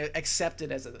actually Vietnam. Being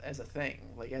accepted as a thing.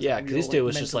 Like as because this dude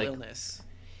was just like illness.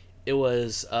 It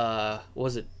was what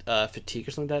was it fatigue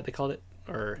or something like that they called it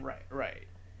or right.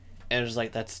 And it was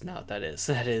like that's not what that is.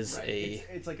 That is right.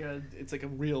 It's like a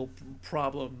real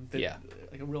problem.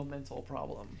 Like a real mental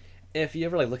problem. If you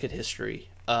ever like look at history,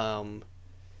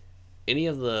 any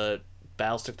of the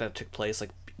battles that took place,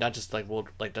 like not just like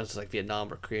not just like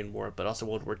Vietnam or Korean War, but also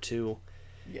World War II.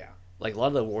 Yeah. Like a lot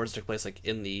of the wars took place like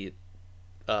in the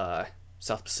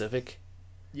South Pacific.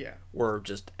 Yeah. Were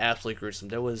just absolutely gruesome.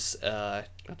 There was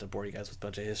not to bore you guys with a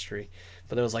bunch of history,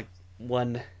 but there was like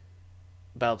one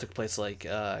battle took place like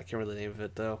I can't remember the name of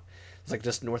it though. It was like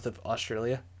just north of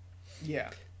Australia. Yeah.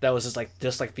 That was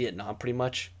just like Vietnam pretty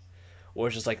much. Or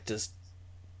just like just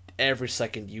every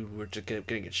second you were just gonna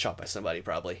get shot by somebody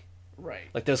probably. Right.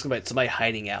 Like there was somebody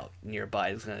hiding out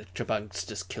nearby who's gonna jump out and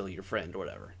just kill your friend or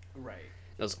whatever. Right.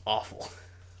 It was awful.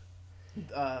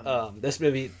 This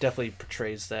movie definitely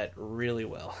portrays that really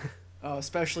well.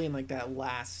 Especially in like that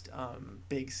last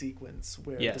big sequence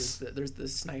where there's the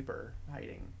sniper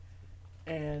hiding,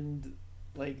 and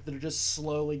like they're just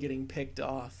slowly getting picked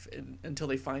off until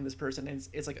they find this person, and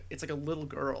it's like a little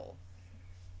girl,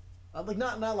 like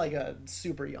not like a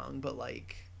super young, but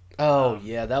like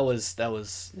that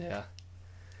was yeah.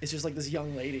 It's just like this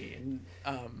young lady and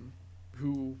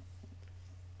who.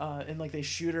 And like they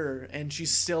shoot her and she's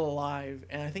still alive,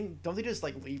 and I think don't they just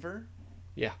like leave her?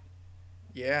 Yeah.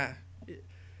 Yeah.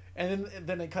 And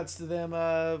then it cuts to them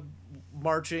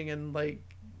marching and like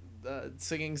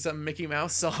singing some Mickey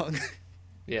Mouse song.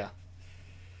 Yeah.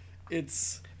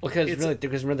 Because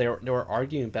remember they were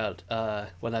arguing about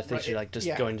when I think she like just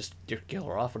going just kill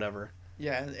her off whatever.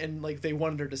 Yeah, and like they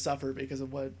wanted her to suffer because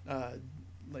of what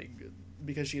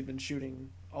because she had been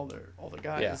shooting all their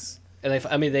guys. Yeah. And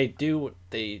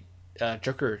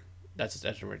Joker. That's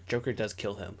the word. Joker does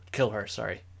kill her.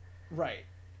 Sorry. Right.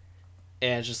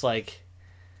 And it's just like,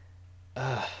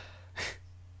 yeah.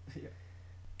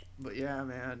 But yeah,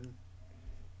 man.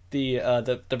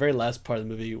 The very last part of the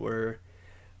movie where,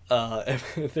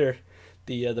 they're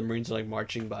the Marines are like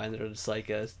marching by and they're just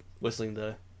like whistling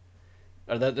they're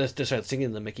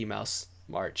singing the Mickey Mouse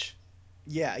march.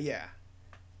 Yeah.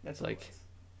 That's like.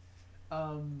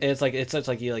 And it's like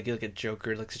you look at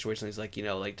Joker like situation. He's like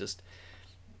like just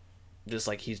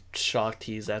like he's shocked.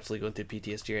 He's absolutely going through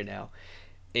PTSD right now,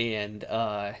 and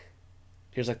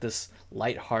here's like this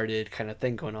lighthearted kind of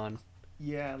thing going on.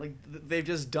 Yeah, like they've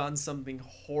just done something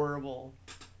horrible,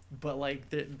 but like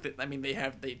they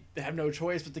have no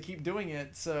choice but to keep doing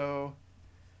it. So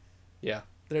yeah,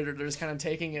 they're just kind of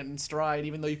taking it in stride,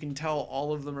 even though you can tell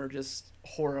all of them are just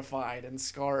horrified and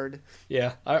scarred.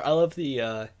 Yeah, I love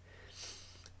the.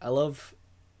 I love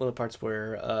one of the parts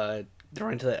where they're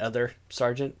running to the other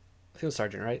sergeant. I think it was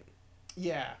sergeant, right?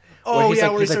 Yeah. Where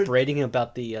he's berating him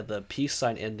about the peace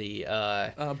sign and the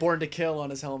Born to Kill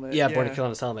on his helmet. Yeah, Born to Kill on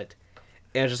his helmet,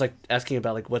 and just like asking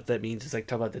about like what that means. It's like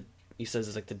talking about he says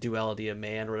it's like the duality of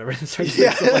man or whatever. And starts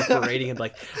like berating him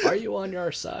like, "Are you on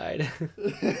your side?"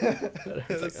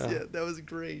 That was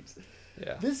great.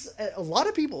 Yeah. A lot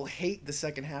of people hate the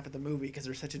second half of the movie because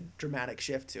there's such a dramatic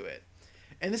shift to it.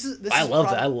 And this I love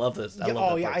that. I love this.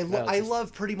 I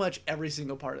love pretty much every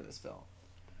single part of this film.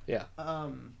 Yeah.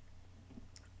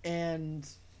 And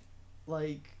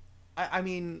like, I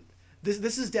mean,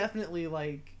 this is definitely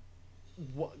like,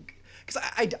 what? Because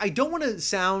I don't want to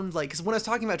sound like, because when I was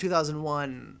talking about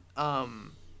 2001, I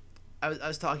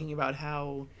was talking about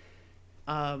how,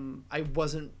 I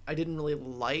didn't really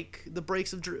like the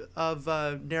breaks of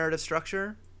narrative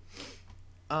structure.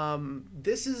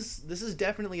 This is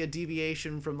definitely a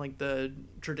deviation from like the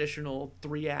traditional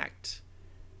 3-act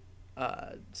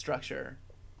structure,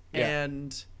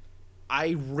 and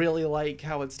I really like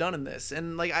how it's done in this.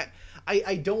 And like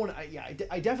I don't want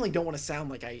to, I definitely don't want to sound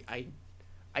like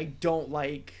I don't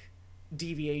like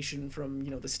deviation from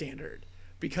the standard,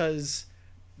 because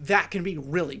that can be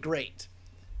really great.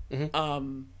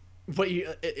 Mm-hmm. But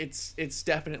it's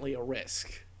definitely a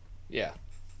risk. Yeah.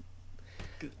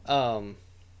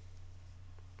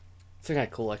 Something kind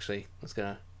of cool, actually. I was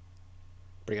gonna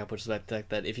bring up, which is the fact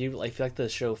that if you like the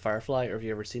show Firefly, or have you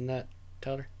ever seen that,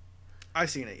 Tyler? I've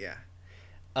seen it, yeah.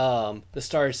 This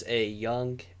stars a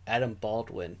young Adam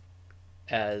Baldwin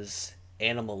as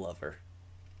Animal Lover.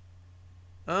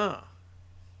 Oh.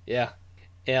 Yeah.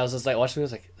 And I was just like watching it, I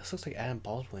was like, this looks like Adam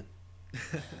Baldwin.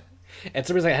 And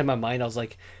some reason I had in my mind, I was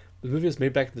like, the movie was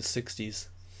made back in the 60s.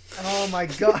 Oh my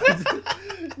god.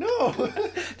 No.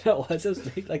 No, it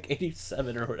was made like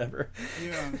 87 or whatever.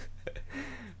 Yeah.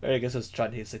 Or I guess it was shot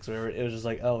in 86 or whatever. It was just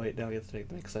like, oh wait, no,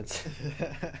 it makes sense.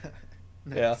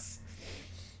 Nice. Yeah.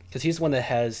 Because he's the one that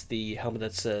has the helmet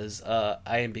that says, I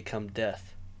am become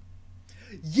death.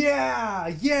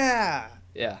 Yeah. Yeah.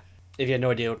 If you had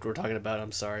no idea what we're talking about,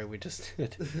 I'm sorry. We just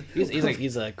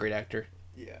he's a great actor.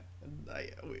 Yeah.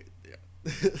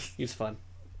 He's fun.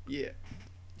 Yeah.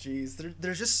 Jeez,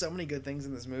 there's just so many good things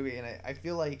in this movie, and I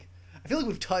feel like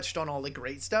we've touched on all the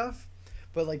great stuff,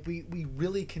 but like we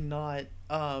really cannot.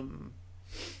 We're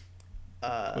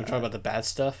talking about the bad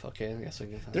stuff. Okay, I guess we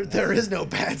can. There is no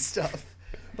bad stuff,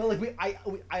 but like I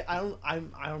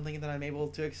don't think that I'm able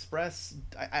to express.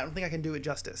 I don't think I can do it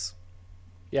justice.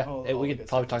 Yeah, we could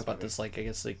probably talk about this. Like I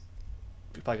guess like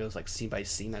we probably goes like scene by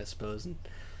scene, I suppose, and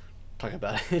talk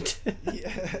about it.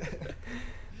 Yeah.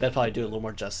 That'd probably do a little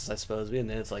more justice, I suppose. And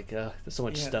then it's like, there's so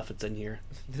much stuff that's in here.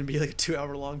 It'd be like a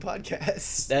 2-hour-long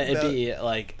podcast. It'd be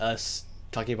like us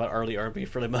talking about R. Lee Ermey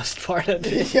for the most part of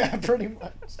it. Yeah, pretty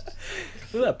much.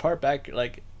 Look at that part back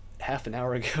like half an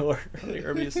hour ago where R. Lee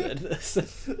Ermey said this.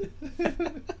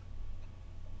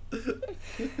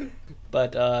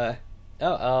 But I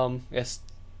guess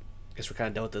we're kind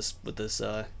of done with this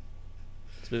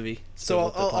movie.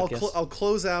 So I'll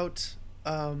close out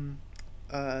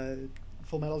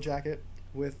Full Metal Jacket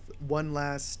with one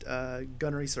last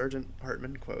Gunnery Sergeant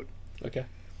Hartman quote. Okay.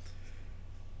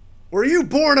 Were you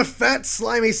born a fat,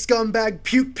 slimy scumbag,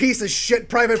 puke piece of shit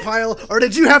private pile, or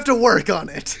did you have to work on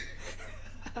it?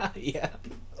 Yeah.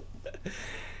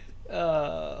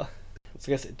 So I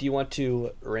guess, do you want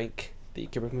to rank the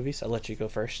Kubrick movies? I'll let you go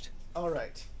first. All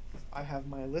right. I have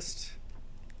my list.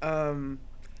 Number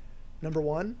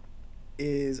 1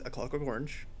 is A Clockwork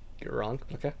Orange. You're wrong.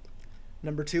 Okay.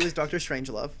 Number 2 is Dr.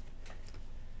 Strangelove.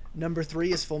 Number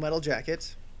 3 is Full Metal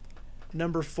Jacket.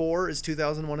 Number 4 is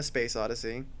 2001: A Space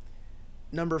Odyssey.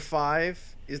 Number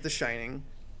 5 is The Shining.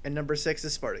 And number 6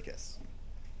 is Spartacus.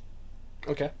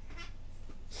 Okay.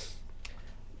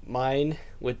 Mine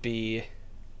would be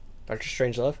Dr.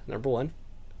 Strangelove, number 1.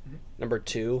 Mm-hmm. Number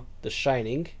 2, The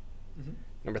Shining. Mm-hmm.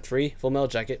 Number 3, Full Metal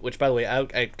Jacket, which, by the way, I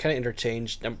kind of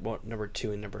interchanged number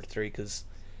 2 and number 3 because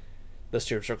those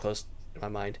two are so close in my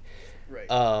mind. Right.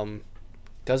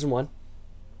 2001.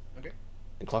 Okay.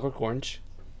 And Clockwork Orange.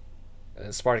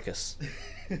 And Spartacus.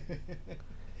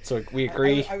 So we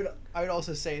agree. I would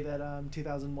also say that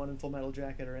 2001 and Full Metal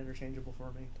Jacket are interchangeable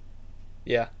for me.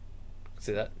 Yeah.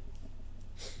 See that.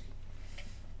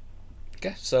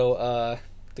 Okay, so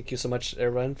thank you so much,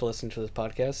 everyone, for listening to this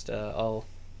podcast. All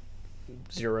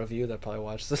 0 of you that probably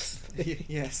watch this.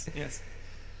 Yes.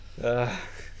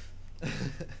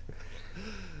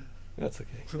 That's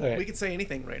okay. Right. We could say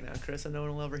anything right now, Chris, and no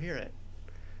one will ever hear it.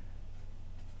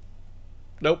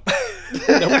 Nope.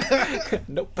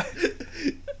 Nope.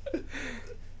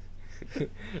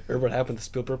 Remember what happened to the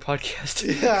Spielberg podcast?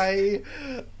 Yeah,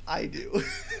 I do.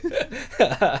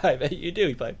 I bet you do.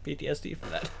 You probably PTSD from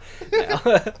that. Now.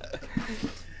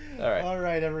 All right. All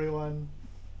right, everyone.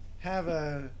 Have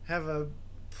a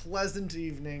pleasant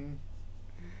evening.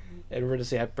 And remember to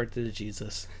say happy birthday to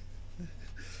Jesus.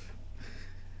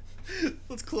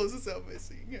 Let's close this out by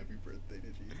singing happy birthday to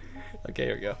Jesus. Okay,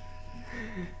 here we go.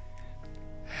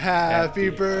 Happy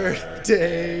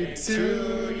birthday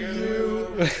to you.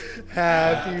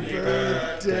 Happy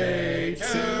birthday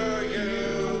to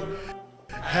you.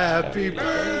 Happy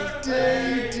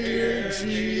birthday, dear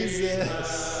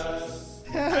Jesus.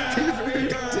 Happy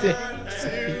birthday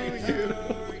to you.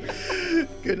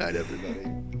 Good night, everybody.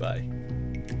 Bye.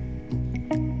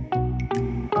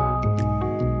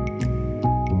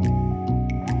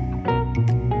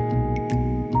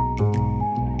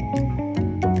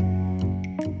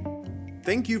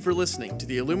 Thank you for listening to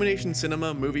the Illumination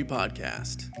Cinema Movie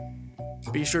Podcast.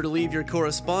 Be sure to leave your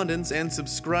correspondence and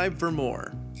subscribe for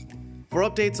more. For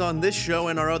updates on this show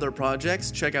and our other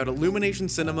projects, check out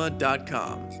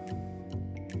illuminationcinema.com.